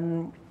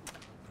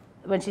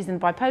when she's in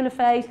the bipolar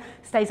phase,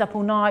 stays up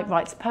all night,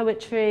 writes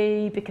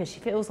poetry because she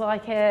feels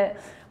like it,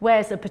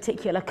 wears a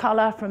particular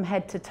colour from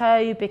head to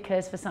toe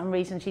because for some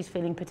reason she's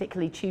feeling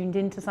particularly tuned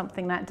into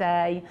something that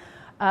day.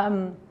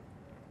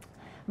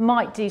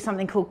 Might do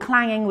something called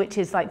clanging, which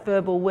is like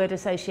verbal word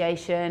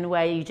association,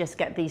 where you just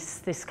get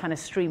this kind of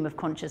stream of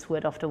conscious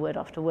word after word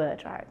after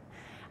word, right?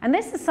 And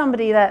this is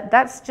somebody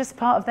that's just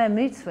part of their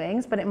mood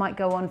swings, but it might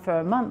go on for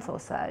a month or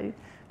so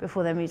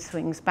before their mood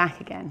swings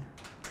back again.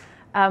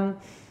 And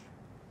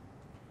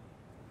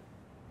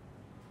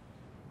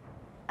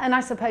I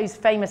suppose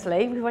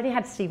famously, we've already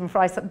had Stephen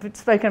Fry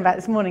spoken about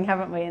this morning,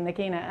 haven't we, in the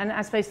keynote? And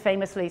I suppose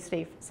famously,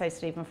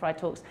 Stephen Fry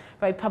talks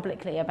very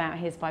publicly about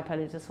his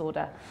bipolar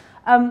disorder.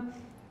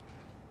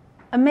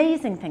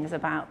 Amazing things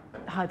about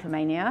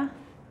hypomania.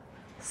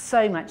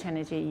 So much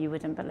energy you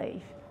wouldn't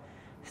believe.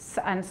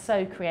 And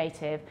so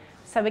creative.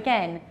 So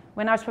again,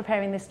 when I was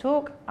preparing this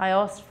talk, I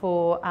asked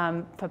for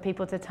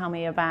people to tell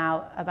me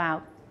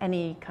about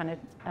any kind of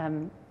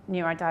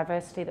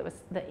neurodiversity that was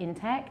in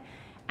tech.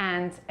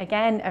 And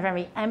again, a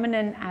very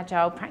eminent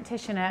Agile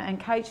practitioner and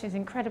coach who's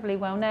incredibly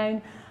well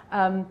known,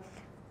 and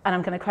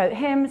I'm going to quote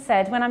him,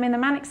 said, "When I'm in the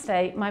manic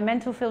state, my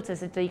mental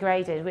filters are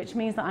degraded, which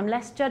means that I'm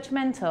less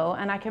judgmental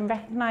and I can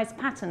recognize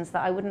patterns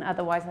that I wouldn't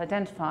otherwise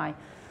identify.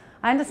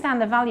 I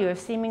understand the value of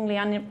seemingly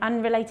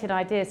unrelated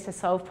ideas to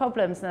solve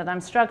problems that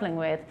I'm struggling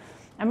with.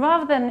 And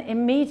rather than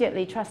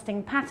immediately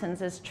trusting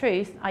patterns as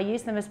truth, I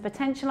use them as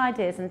potential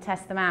ideas and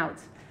test them out.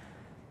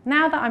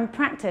 Now that I'm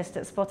practiced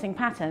at spotting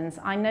patterns,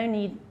 I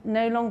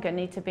no longer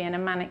need to be in a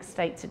manic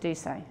state to do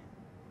so."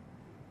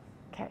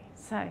 Okay,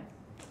 so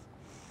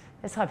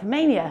there's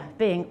hypomania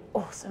being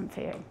awesome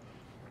for you.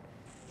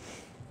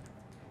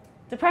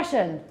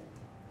 Depression.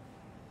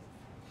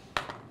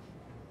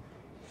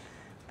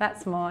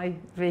 That's my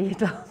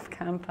read off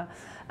camper.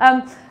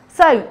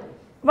 So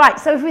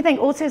if we think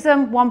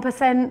autism,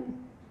 1%,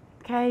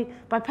 okay,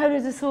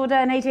 bipolar disorder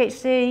and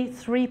ADHD,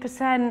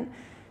 3%,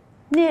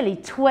 nearly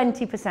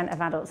 20% of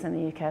adults in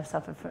the UK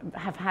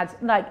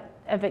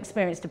have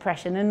experienced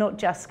depression, and not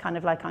just kind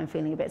of like I'm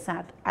feeling a bit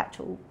sad,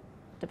 actual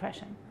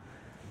depression.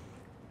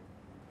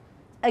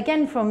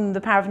 Again, from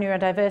the Power of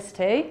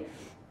Neurodiversity,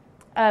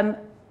 a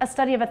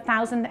study of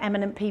 1,000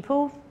 eminent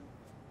people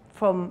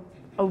from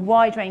a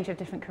wide range of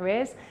different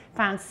careers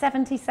found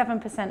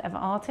 77% of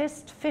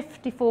artists,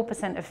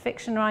 54% of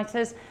fiction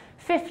writers,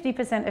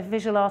 50% of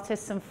visual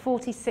artists and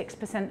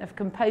 46% of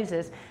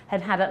composers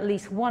had had at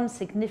least one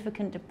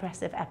significant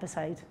depressive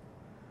episode.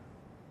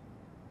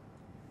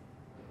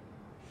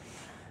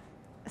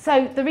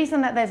 So the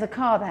reason that there's a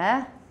car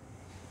there,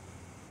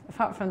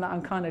 apart from that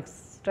I'm kind of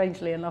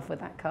strangely in love with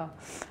that car,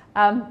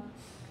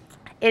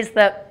 is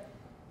that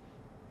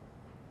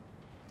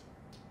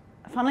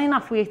funnily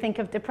enough, we think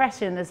of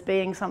depression as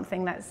being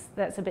something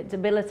that's a bit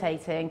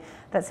debilitating,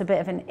 that's a bit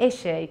of an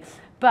issue.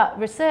 But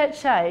research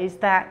shows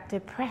that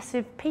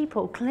depressive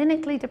people,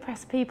 clinically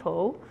depressed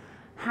people,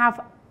 have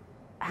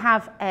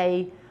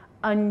a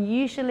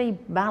unusually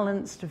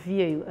balanced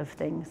view of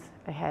things,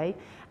 okay?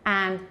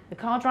 And the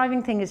car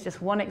driving thing is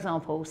just one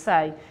example.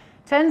 So,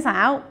 turns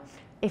out,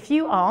 if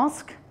you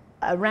ask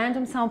a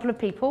random sample of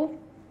people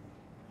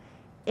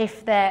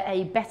if they're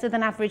a better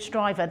than average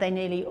driver, they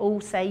nearly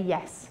all say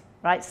yes.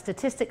 Right?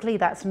 Statistically,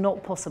 that's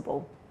not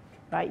possible,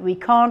 right? We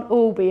can't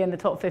all be in the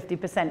top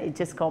 50%. It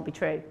just can't be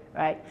true,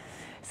 right?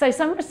 So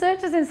some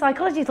researchers in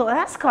psychology thought,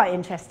 that's quite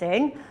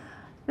interesting.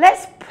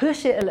 Let's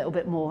push it a little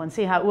bit more and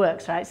see how it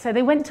works, right? So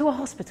they went to a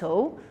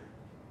hospital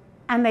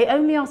and they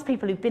only asked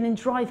people who've been in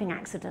driving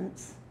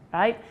accidents,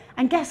 right?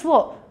 And guess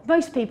what?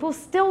 Most people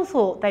still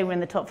thought they were in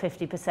the top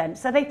 50%.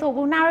 So they thought,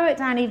 we'll narrow it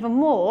down even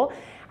more.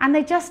 And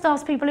they just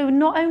asked people who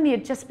not only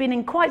had just been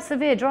in quite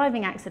severe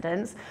driving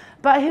accidents,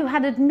 but who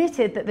had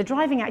admitted that the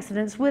driving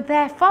accidents were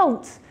their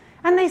fault.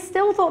 And they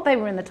still thought they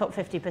were in the top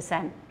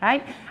 50%,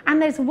 right?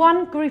 And there's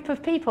one group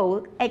of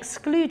people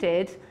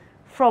excluded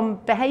from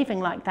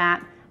behaving like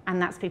that,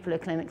 and that's people who are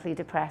clinically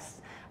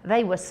depressed.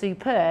 They were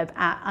superb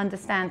at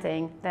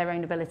understanding their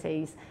own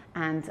abilities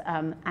and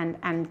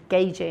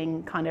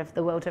gauging kind of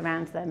the world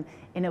around them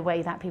in a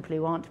way that people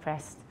who aren't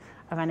depressed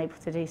are unable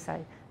to do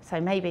so. So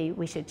maybe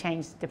we should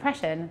change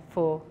depression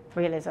for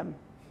realism.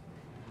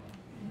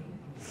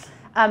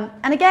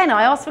 And again,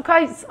 I asked for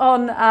quotes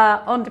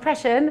on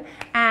depression,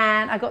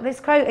 and I got this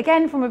quote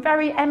again from a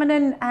very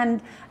eminent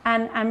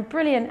and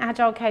brilliant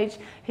Agile coach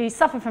who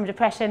suffered from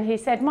depression, who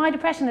said, "My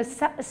depression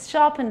has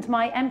sharpened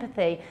my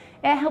empathy.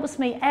 It helps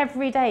me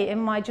every day in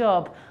my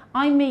job.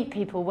 I meet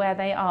people where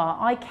they are.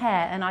 I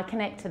care and I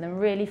connect to them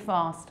really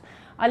fast.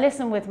 I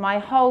listen with my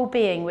whole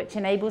being, which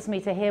enables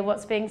me to hear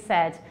what's being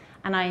said,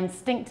 and I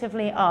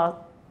instinctively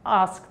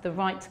ask the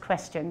right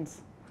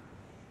questions."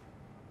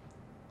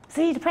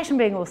 See, depression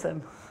being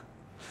awesome.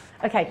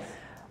 Okay,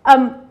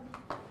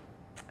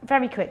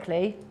 very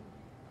quickly,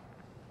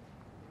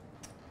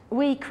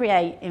 we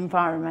create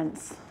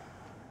environments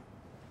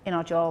in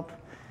our job,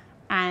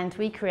 and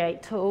we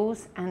create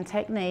tools and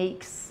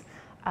techniques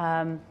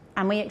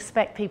And we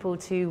expect people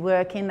to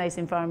work in those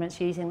environments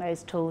using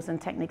those tools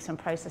and techniques and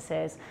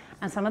processes.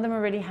 And some of them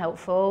are really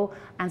helpful,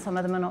 and some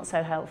of them are not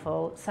so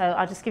helpful. So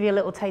I'll just give you a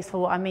little taste for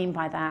what I mean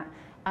by that.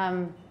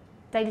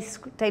 Daily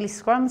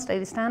scrums,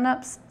 daily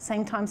stand-ups,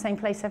 same time, same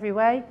place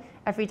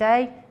every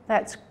day.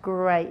 That's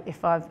great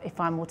if I'm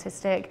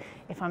autistic,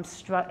 if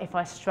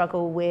I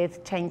struggle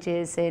with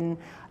changes in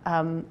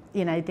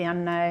you know, the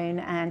unknown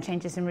and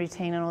changes in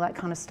routine and all that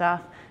kind of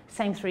stuff.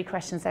 Same 3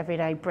 questions every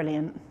day,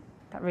 brilliant.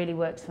 That really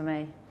works for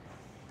me.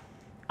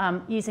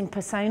 Using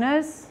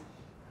personas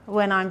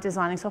when I'm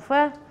designing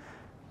software.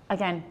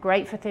 Again,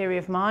 great for theory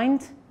of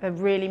mind. They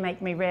really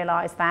make me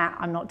realise that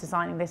I'm not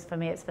designing this for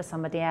me, it's for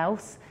somebody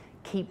else.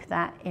 Keep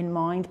that in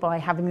mind by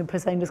having the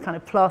personas kind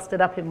of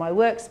plastered up in my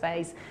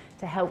workspace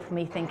to help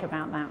me think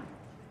about that.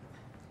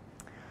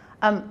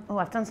 Oh,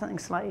 I've done something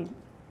slightly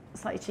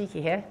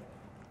cheeky here.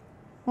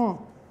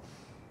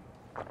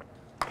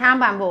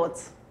 Kanban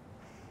boards.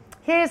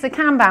 Here's a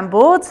Kanban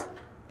board.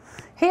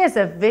 Here's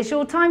a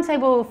visual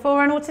timetable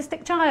for an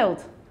autistic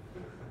child.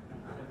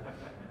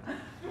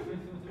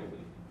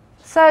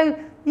 So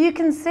you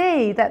can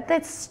see that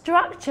the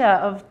structure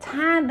of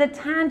the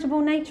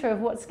tangible nature of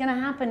what's going to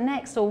happen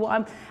next, or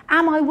what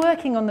am I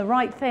working on the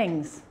right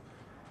things?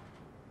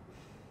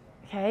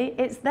 Okay,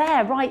 it's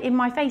there right in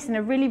my face in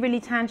a really, really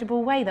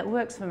tangible way that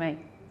works for me.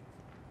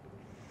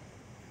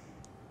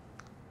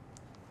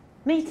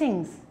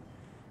 Meetings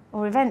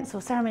or events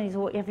or ceremonies or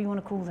whatever you want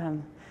to call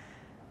them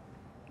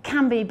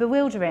can be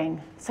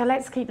bewildering. So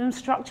let's keep them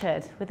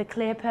structured with a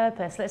clear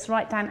purpose. Let's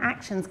write down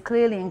actions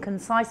clearly and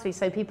concisely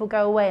so people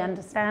go away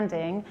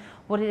understanding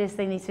what it is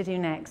they need to do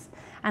next.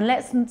 And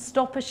let's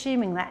stop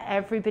assuming that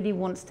everybody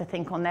wants to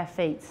think on their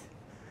feet.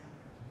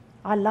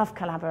 I love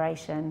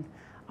collaboration.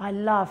 I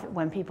love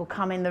when people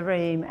come in the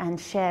room and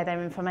share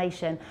their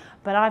information.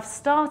 But I've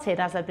started,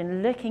 as I've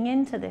been looking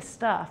into this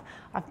stuff,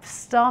 I've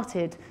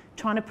started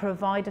trying to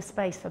provide a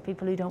space for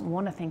people who don't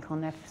want to think on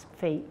their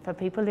feet, for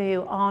people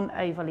who aren't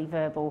overly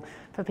verbal,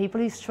 for people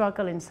who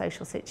struggle in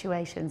social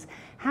situations.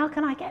 How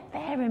can I get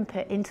their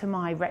input into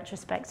my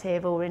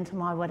retrospective or into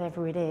my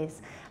whatever it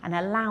is and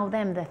allow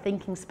them the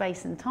thinking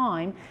space and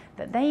time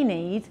that they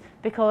need,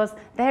 because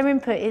their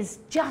input is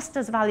just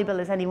as valuable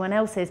as anyone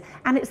else's,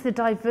 and it's the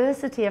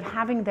diversity of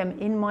having them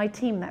in my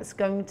team that's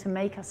going to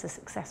make us a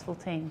successful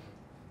team.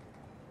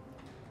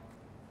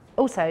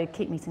 Also,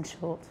 keep meetings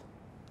short.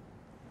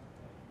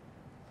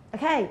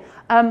 Okay,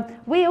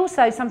 we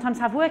also sometimes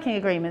have working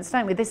agreements,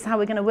 don't we? This is how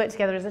we're going to work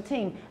together as a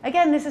team.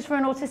 Again, this is for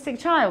an autistic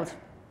child.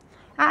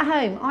 At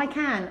home, I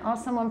can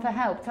ask someone for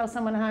help, tell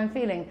someone how I'm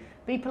feeling,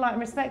 be polite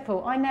and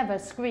respectful. I never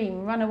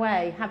scream, run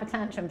away, have a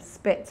tantrum,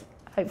 spit.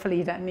 Hopefully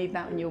you don't need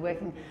that when you're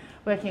working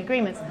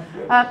agreements.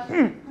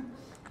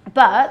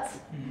 But,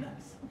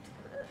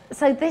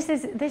 so this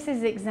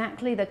is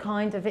exactly the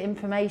kind of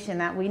information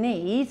that we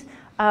need,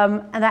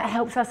 and that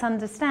helps us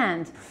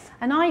understand.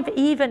 And I've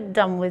even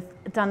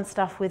done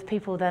stuff with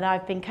people that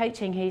I've been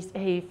coaching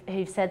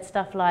who've said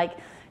stuff like,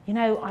 you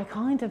know, I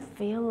kind of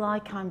feel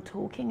like I'm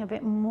talking a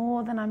bit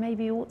more than I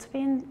maybe ought to be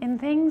in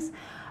things,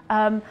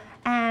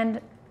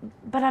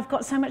 but I've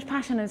got so much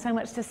passion and so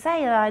much to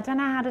say that I don't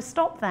know how to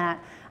stop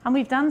that. And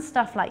we've done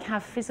stuff like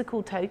have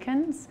physical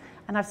tokens,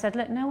 and I've said,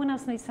 look, no one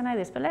else needs to know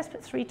this, but let's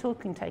put 3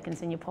 talking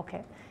tokens in your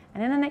pocket.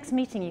 And in the next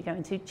meeting you go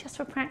into, just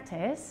for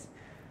practice,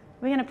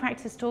 we're going to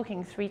practice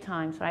talking 3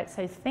 times, right?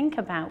 So think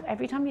about,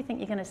 every time you think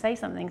you're going to say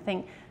something,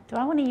 think, do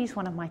I want to use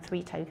one of my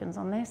 3 tokens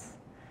on this?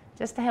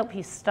 Just to help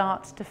you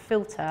start to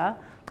filter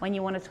when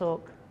you want to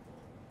talk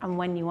and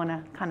when you want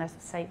to kind of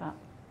save up.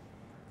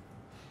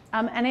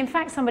 And in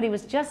fact, somebody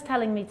was just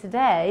telling me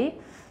today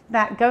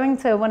that going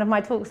to one of my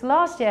talks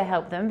last year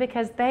helped them,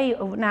 because they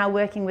are now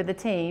working with a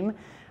team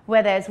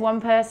where there's one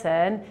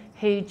person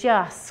who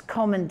just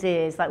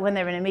commandeers, like when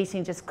they're in a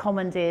meeting, just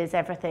commandeers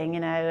everything, you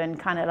know, and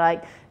kind of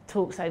like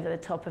talks over the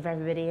top of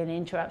everybody and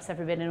interrupts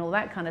everybody and all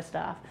that kind of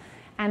stuff.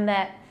 And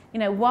that, you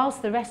know,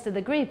 whilst the rest of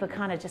the group are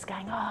kind of just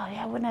going, oh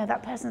yeah, well no,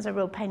 that person's a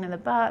real pain in the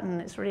butt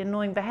and it's really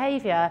annoying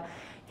behaviour,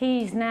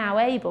 he's now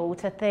able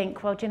to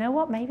think, well, do you know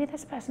what, maybe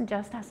this person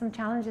just has some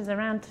challenges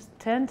around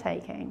turn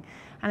taking.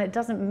 And it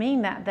doesn't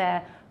mean that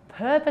they're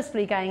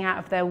purposely going out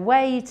of their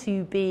way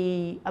to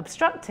be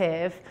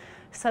obstructive,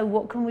 so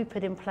what can we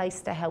put in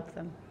place to help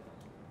them?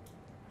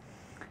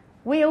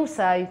 We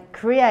also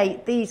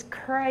create these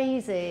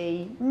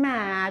crazy,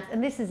 mad,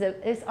 and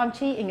I'm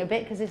cheating a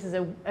bit because this is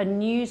a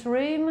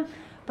newsroom,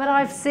 but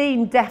I've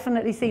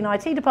definitely seen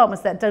IT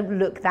departments that don't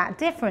look that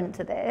different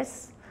to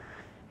this.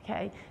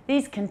 Okay,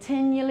 these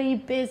continually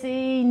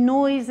busy,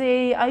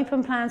 noisy,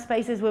 open plan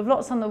spaces with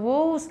lots on the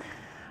walls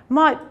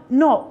might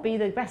not be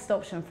the best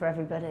option for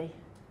everybody.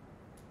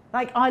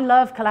 Like, I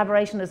love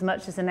collaboration as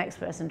much as the next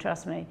person,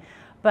 trust me,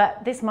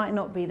 but this might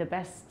not be the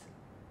best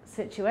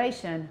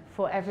situation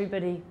for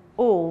everybody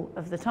all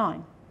of the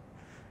time.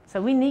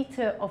 So we need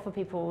to offer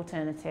people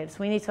alternatives.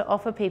 We need to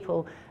offer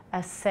people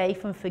a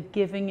safe and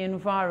forgiving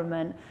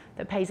environment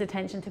that pays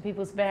attention to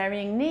people's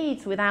varying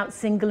needs without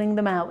singling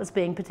them out as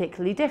being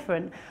particularly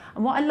different.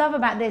 And what I love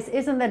about this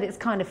isn't that it's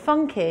kind of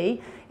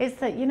funky, it's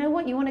that, you know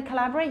what, you want to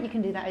collaborate, you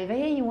can do that over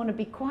here, you want to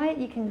be quiet,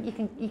 you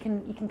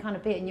can kind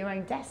of be in your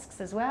own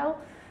desks as well.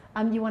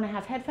 You want to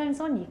have headphones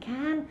on, you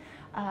can.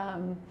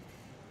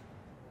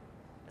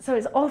 So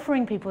it's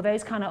offering people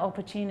those kind of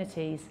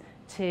opportunities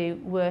to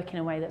work in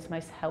a way that's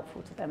most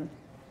helpful to them.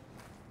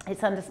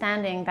 It's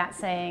understanding that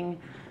saying,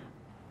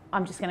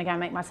 I'm just going to go and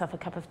make myself a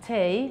cup of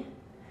tea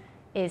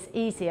is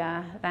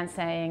easier than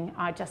saying,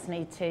 I just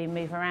need to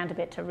move around a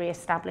bit to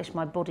re-establish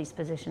my body's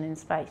position in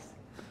space.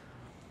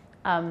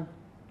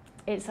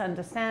 It's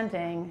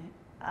understanding,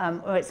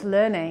 or it's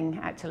learning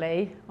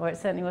actually, or it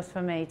certainly was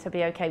for me, to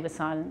be okay with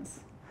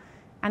silence.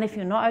 And if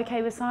you're not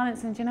okay with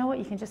silence, then do you know what?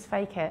 You can just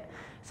fake it.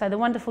 So the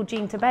wonderful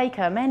Jean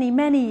Baker,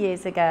 many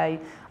years ago,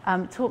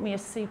 taught me a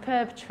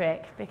superb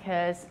trick,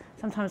 because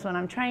sometimes when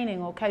I'm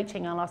training or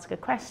coaching, I'll ask a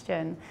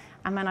question,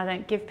 and then I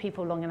don't give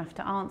people long enough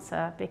to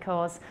answer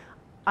because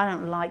I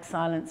don't like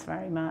silence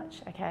very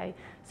much, okay?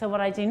 So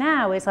what I do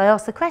now is I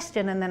ask the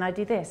question and then I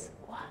do this.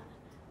 1,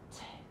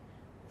 2,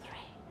 3,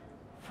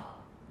 4,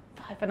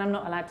 5, and I'm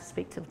not allowed to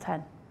speak till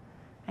 10.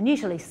 And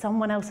usually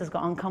someone else has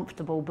got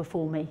uncomfortable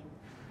before me,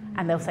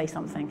 and they'll say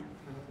something.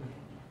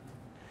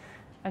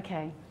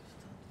 Okay.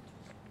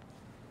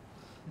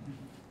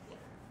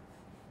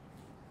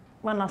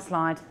 One last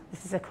slide.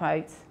 This is a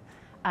quote.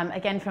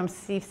 Again from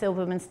Steve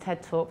Silverman's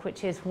TED Talk,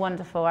 which is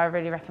wonderful. I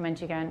really recommend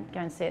you go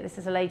and see it. This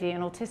is a lady,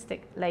 an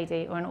autistic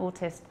lady, or an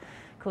autist,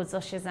 called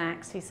Zosia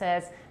Zaks, who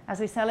says, as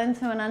we sail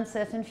into an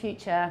uncertain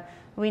future,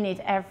 we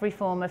need every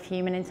form of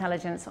human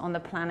intelligence on the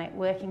planet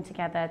working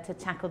together to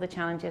tackle the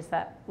challenges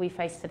that we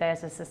face today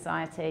as a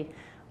society.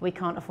 We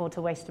can't afford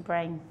to waste a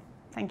brain.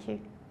 Thank you.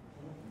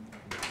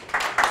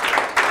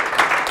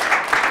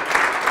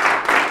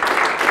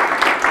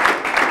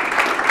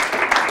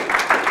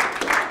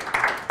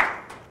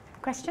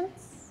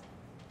 Questions?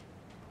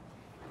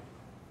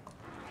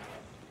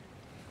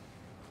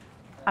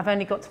 I've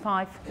only got to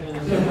 5.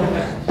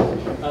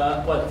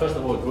 Well, first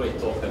of all, great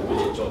talk. I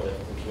really enjoyed it.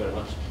 Thank you very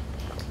much.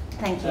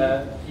 Thank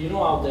you. You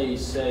know how they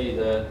say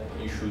that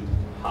you should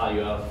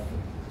hire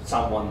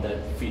someone that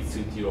fits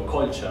into your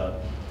culture,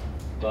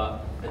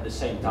 but at the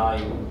same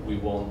time, we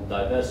want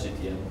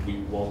diversity and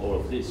we want all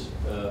of this.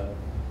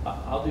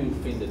 How do you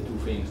think the two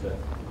things that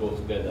go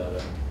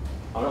together?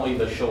 I'm not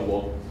even sure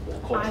what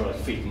cultural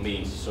fit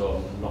means, so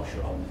I'm not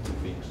sure how the two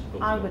things go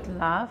together. I would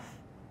love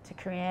to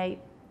create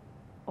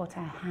or to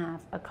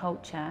have a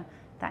culture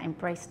that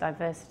embraced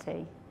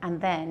diversity, and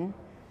then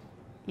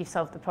you've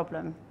solved the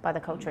problem by the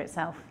culture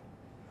itself.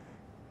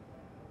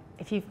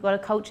 If you've got a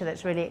culture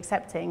that's really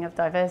accepting of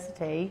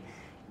diversity,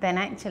 then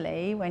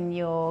actually when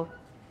you're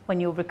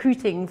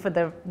recruiting for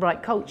the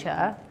right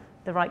culture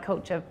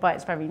by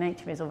its very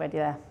nature is already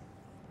there.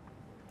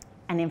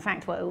 And in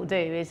fact, what it will do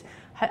is,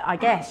 I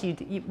guess,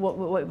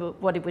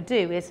 what it would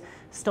do is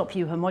stop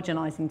you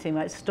homogenizing too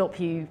much, stop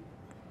you,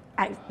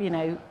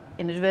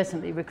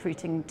 inadvertently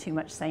recruiting too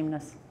much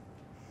sameness.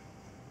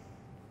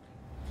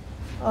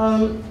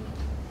 When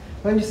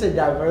you say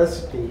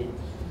diversity,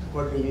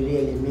 what do you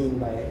really mean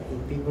by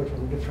it? People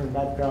from different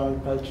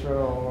background, culture,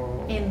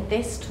 or? In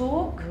this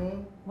talk,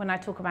 when I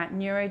talk about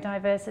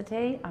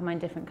neurodiversity, I mean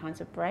different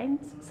kinds of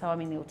brains. So I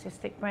mean the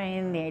autistic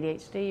brain, the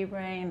ADHD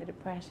brain, the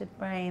depressive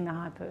brain,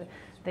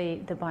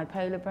 the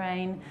bipolar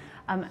brain,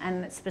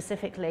 and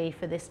specifically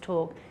for this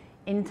talk,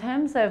 in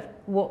terms of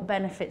what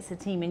benefits a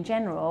team in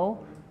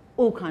general,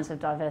 all kinds of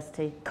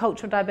diversity,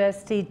 cultural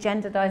diversity,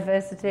 gender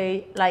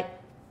diversity, like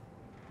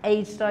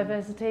age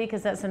diversity,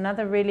 because that's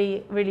another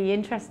really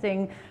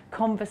interesting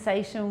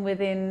conversation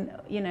within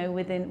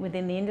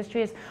the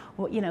industry. Is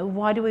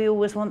why do we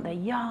always want the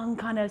young,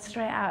 kind of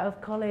straight out of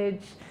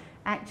college?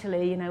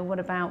 Actually, what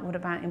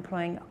about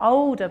employing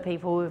older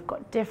people who've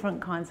got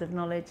different kinds of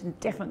knowledge and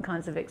different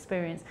kinds of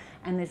experience,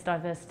 and there's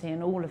diversity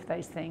in all of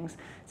those things.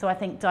 So I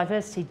think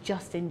diversity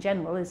just in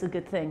general is a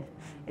good thing.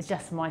 It's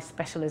just my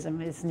specialism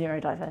is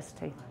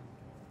neurodiversity.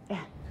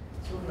 Yeah.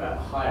 Talking about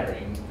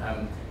hiring,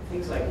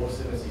 things like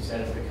autism, as you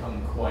said, have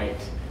become quite,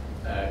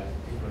 people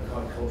are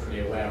quite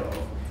culturally aware of.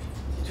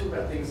 You talk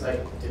about things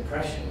like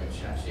depression,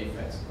 which actually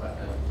affects quite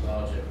a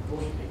larger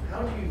proportion of people.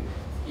 How do you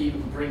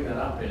even bring that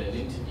up in an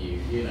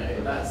interview?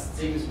 That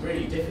seems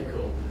really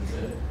difficult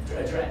to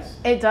address.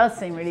 It does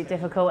seem really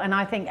difficult, and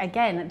I think,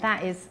 again,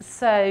 that is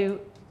so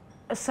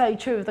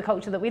true of the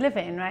culture that we live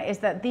in, right? Is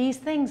that these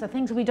things are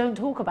things we don't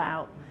talk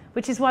about,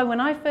 which is why when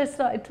I first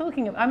started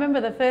talking, I remember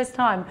the first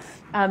time,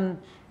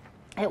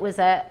 it was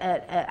at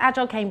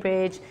Agile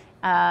Cambridge,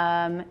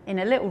 in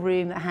a little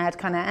room that had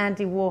kind of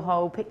Andy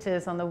Warhol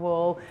pictures on the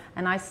wall,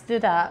 and I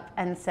stood up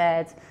and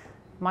said,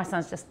 my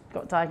son's just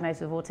got diagnosed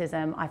with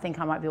autism, I think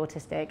I might be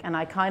autistic. And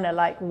I kind of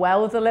like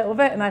welled a little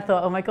bit, and I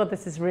thought, oh my God,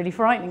 this is really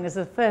frightening. This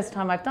is the first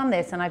time I've done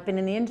this, and I've been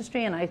in the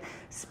industry and I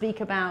speak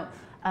about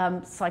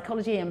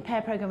psychology and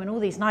pair program and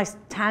all these nice,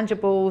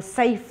 tangible,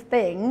 safe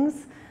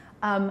things,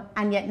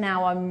 and yet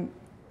now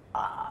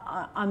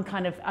I'm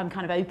kind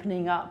of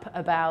opening up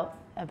about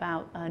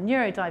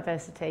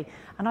neurodiversity,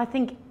 and I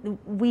think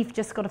we've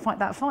just got to fight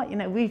that fight. You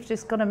know, we've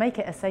just got to make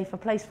it a safer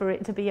place for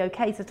it to be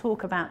okay to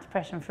talk about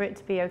depression, for it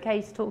to be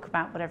okay to talk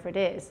about whatever it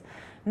is,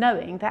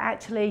 knowing that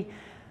actually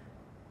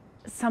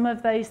some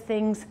of those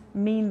things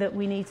mean that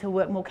we need to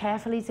work more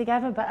carefully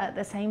together, but at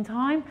the same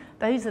time,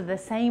 those are the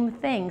same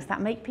things that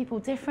make people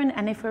different.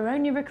 And if we're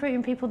only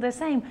recruiting people the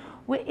same,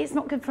 it's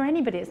not good for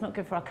anybody. It's not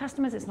good for our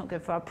customers. It's not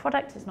good for our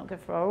product. It's not good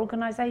for our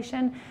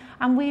organisation.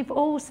 And we've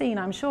all seen,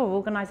 I'm sure,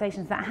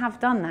 organisations that have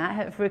done that,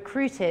 have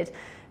recruited,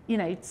 you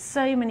know,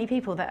 so many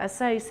people that are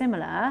so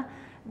similar,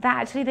 that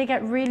actually they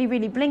get really,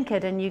 really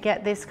blinkered, and you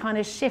get this kind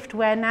of shift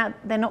where now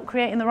they're not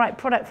creating the right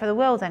product for the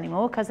world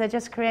anymore because they're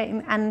just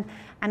creating, and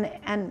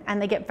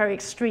they get very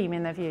extreme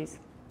in their views.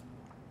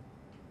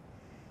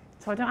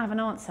 So I don't have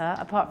an answer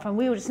apart from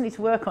we all just need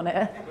to work on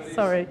it.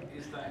 Sorry.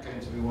 Is that going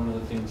to be one of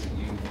the things that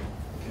you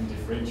can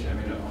differentiate? I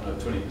mean, on a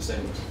 20%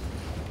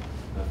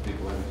 of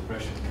people having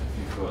depression, if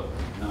you've got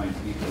 9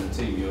 people in a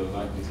team, you're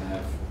likely to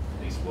have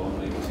at least 1,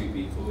 maybe 2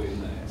 people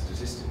in there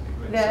statistically.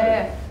 Right?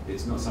 Yeah, so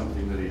it's not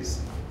something that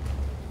is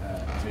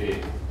clear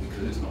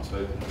because it's not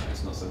spoken about.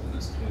 It's not something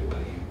that's clear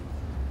whether you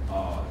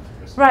are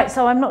depressed. Right,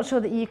 so I'm not sure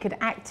that you could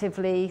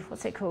actively,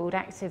 what's it called,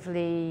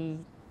 actively...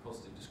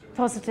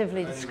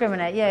 Positively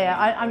discriminate.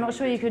 Yeah, I'm not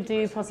sure you could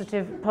do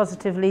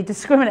positively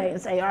discriminate and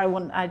say,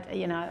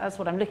 you know, that's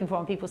what I'm looking for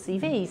on people's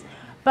CVs.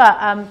 But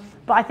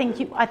I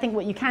think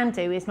what you can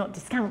do is not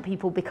discount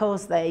people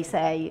because they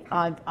say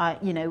I've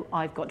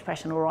got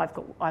depression or I've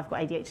got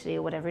ADHD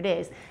or whatever it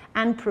is,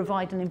 and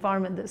provide an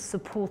environment that's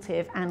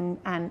supportive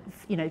and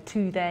you know,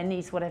 to their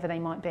needs, whatever they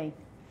might be.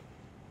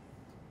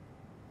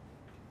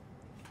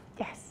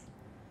 Yes.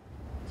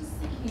 Just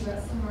thinking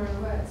about somewhere I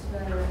worked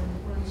where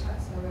one of the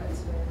chaps I worked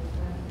with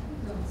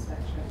on the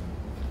spectrum,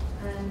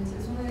 and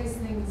it's one of those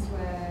things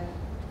where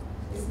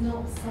it's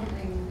not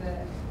something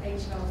that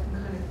HR can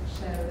kind of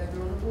share with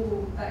everyone,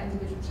 or that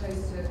individual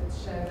chose to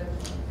share with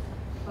everyone.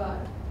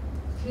 But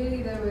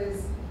clearly there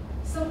was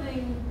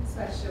something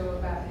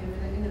special about him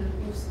in an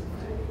awesome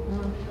way.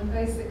 And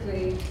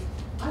basically,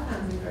 I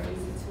found him very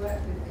easy to work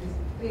with because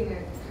being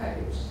a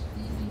coach,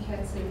 you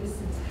care to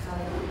listen to how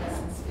the other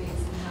person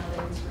speaks and how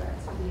they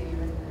interact with you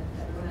and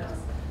everyone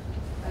else.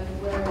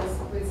 Whereas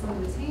with some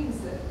of the teams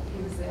that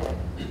he was in,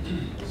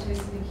 it chose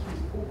to think he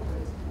was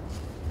awkward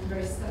and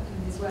very stuck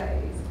in his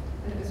ways.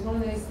 And it was one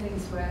of those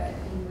things where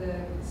in the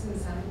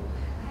Sallyann,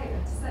 I hate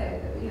to say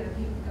it, that, you know,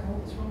 people go, oh,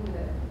 what's wrong with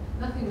him?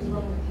 Nothing was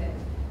wrong with him.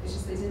 It's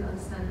just they didn't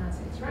understand how to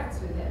interact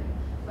with him.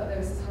 But there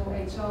was this whole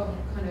HR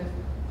kind of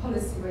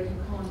policy where you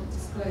can't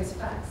disclose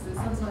facts. So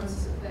sometimes you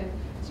sort of think,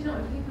 do you know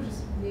what, if people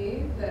just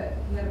knew that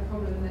he had a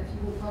problem and that if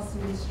you walk past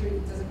him in the street,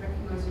 he doesn't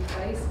recognise your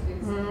face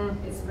because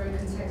it's a very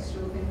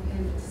contextual thing for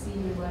him to see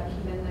you work, he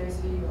then knows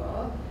who you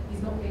are.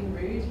 He's not being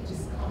rude, he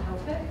just can't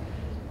help it.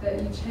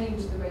 That you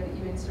change the way that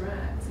you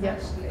interact. Yep.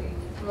 Actually,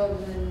 rather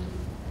than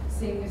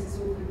seeing as this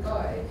awkward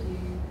guy, if you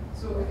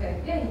sort of,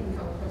 okay, yeah, he can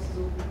come across as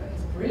awkward, but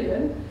he's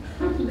brilliant.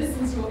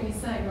 Listen to what he's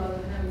saying rather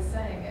than how he's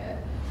saying it.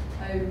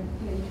 You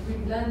know, you could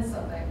really learn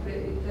something,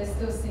 but there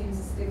still seems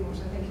a stigma,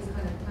 which I think is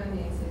kind of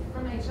permeated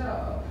from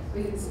HR,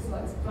 where it's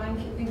like this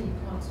blanket thing, you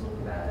can't talk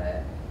about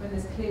it when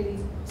there's clearly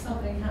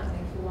something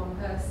happening for one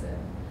person.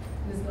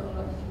 And there's not a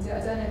lot you can do. I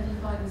don't know if you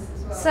find this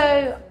as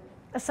well.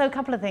 So a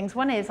couple of things.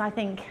 One is I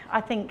think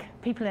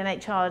people in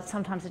HR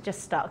sometimes are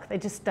just stuck. They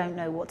just don't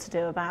know what to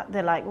do about.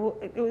 They're like, well,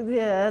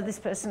 yeah, this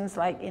person's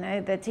like, you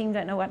know, their team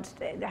don't know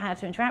how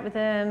to interact with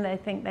them. They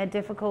think they're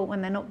difficult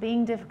when they're not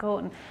being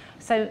difficult.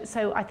 And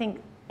so I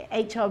think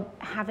HR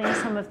having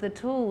some of the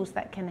tools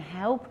that can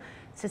help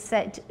to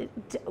set,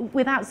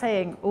 without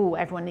saying, oh,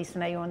 everyone needs to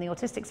know you're on the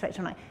autistic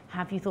spectrum, like,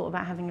 have you thought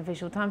about having a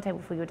visual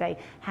timetable for your day?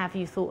 Have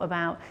you thought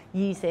about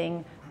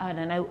using, I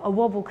don't know, a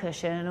wobble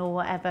cushion or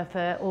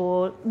whatever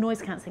or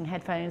noise cancelling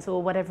headphones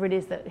or whatever it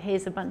is, that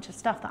here's a bunch of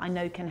stuff that I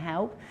know can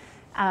help.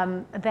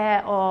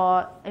 There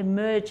are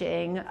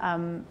emerging,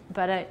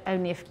 but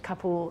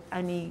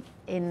only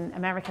in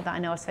America that I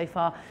know of so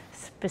far,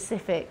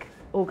 specific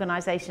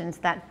organisations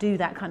that do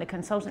that kind of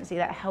consultancy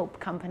that help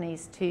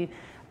companies to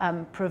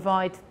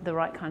provide the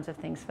right kinds of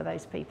things for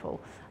those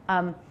people.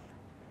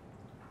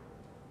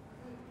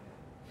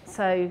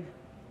 So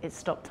it's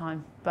stop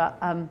time, but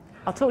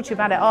I'll talk to you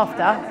about it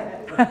after.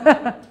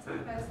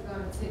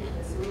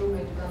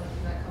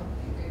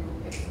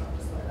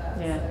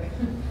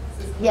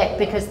 Yeah,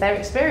 because they're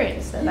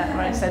experienced at that,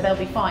 right? So they'll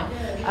be fine.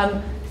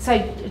 So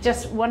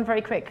just one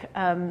very quick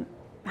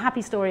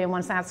happy story and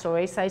one sad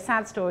story. So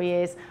sad story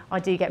is I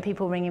do get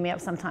people ringing me up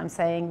sometimes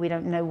saying we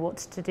don't know what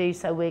to do,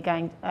 so we're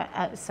going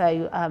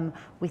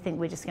we think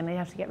we're just going to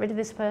have to get rid of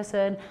this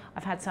person.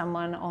 I've had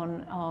someone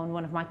on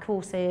one of my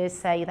courses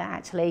say that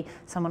actually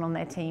someone on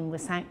their team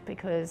was sacked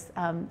because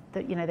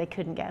that, you know, they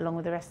couldn't get along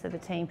with the rest of the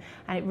team,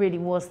 and it really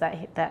was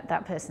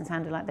that person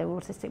sounded like they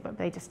were autistic, but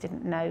they just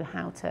didn't know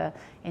how to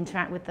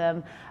interact with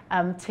them.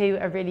 To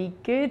a really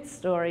good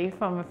story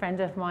from a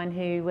friend of mine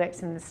who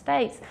works in the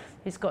States,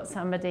 who's got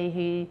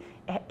somebody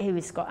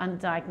who's got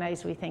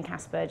undiagnosed, we think,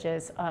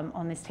 Asperger's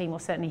on this team, or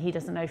certainly he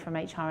doesn't know from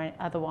HR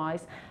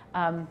otherwise.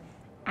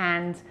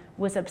 and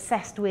was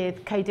obsessed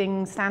with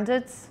coding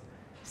standards.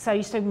 So he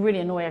used to really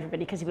annoy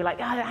everybody because he'd be like,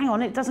 oh, hang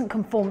on, it doesn't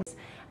conform.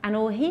 And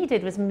all he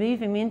did was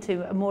move him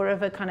into a more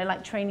of a kind of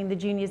like training the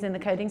juniors in the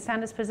coding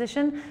standards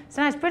position.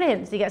 So now it's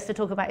brilliant. He gets to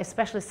talk about his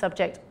specialist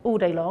subject all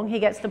day long. He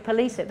gets to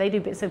police it. They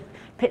do bits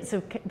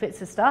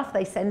of stuff.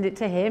 They send it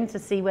to him to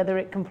see whether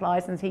it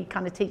complies, and he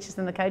kind of teaches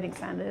them the coding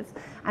standards.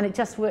 And it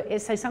just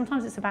works. So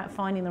sometimes it's about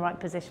finding the right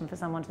position for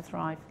someone to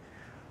thrive.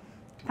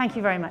 Thank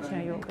you very much.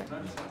 No, you're all good.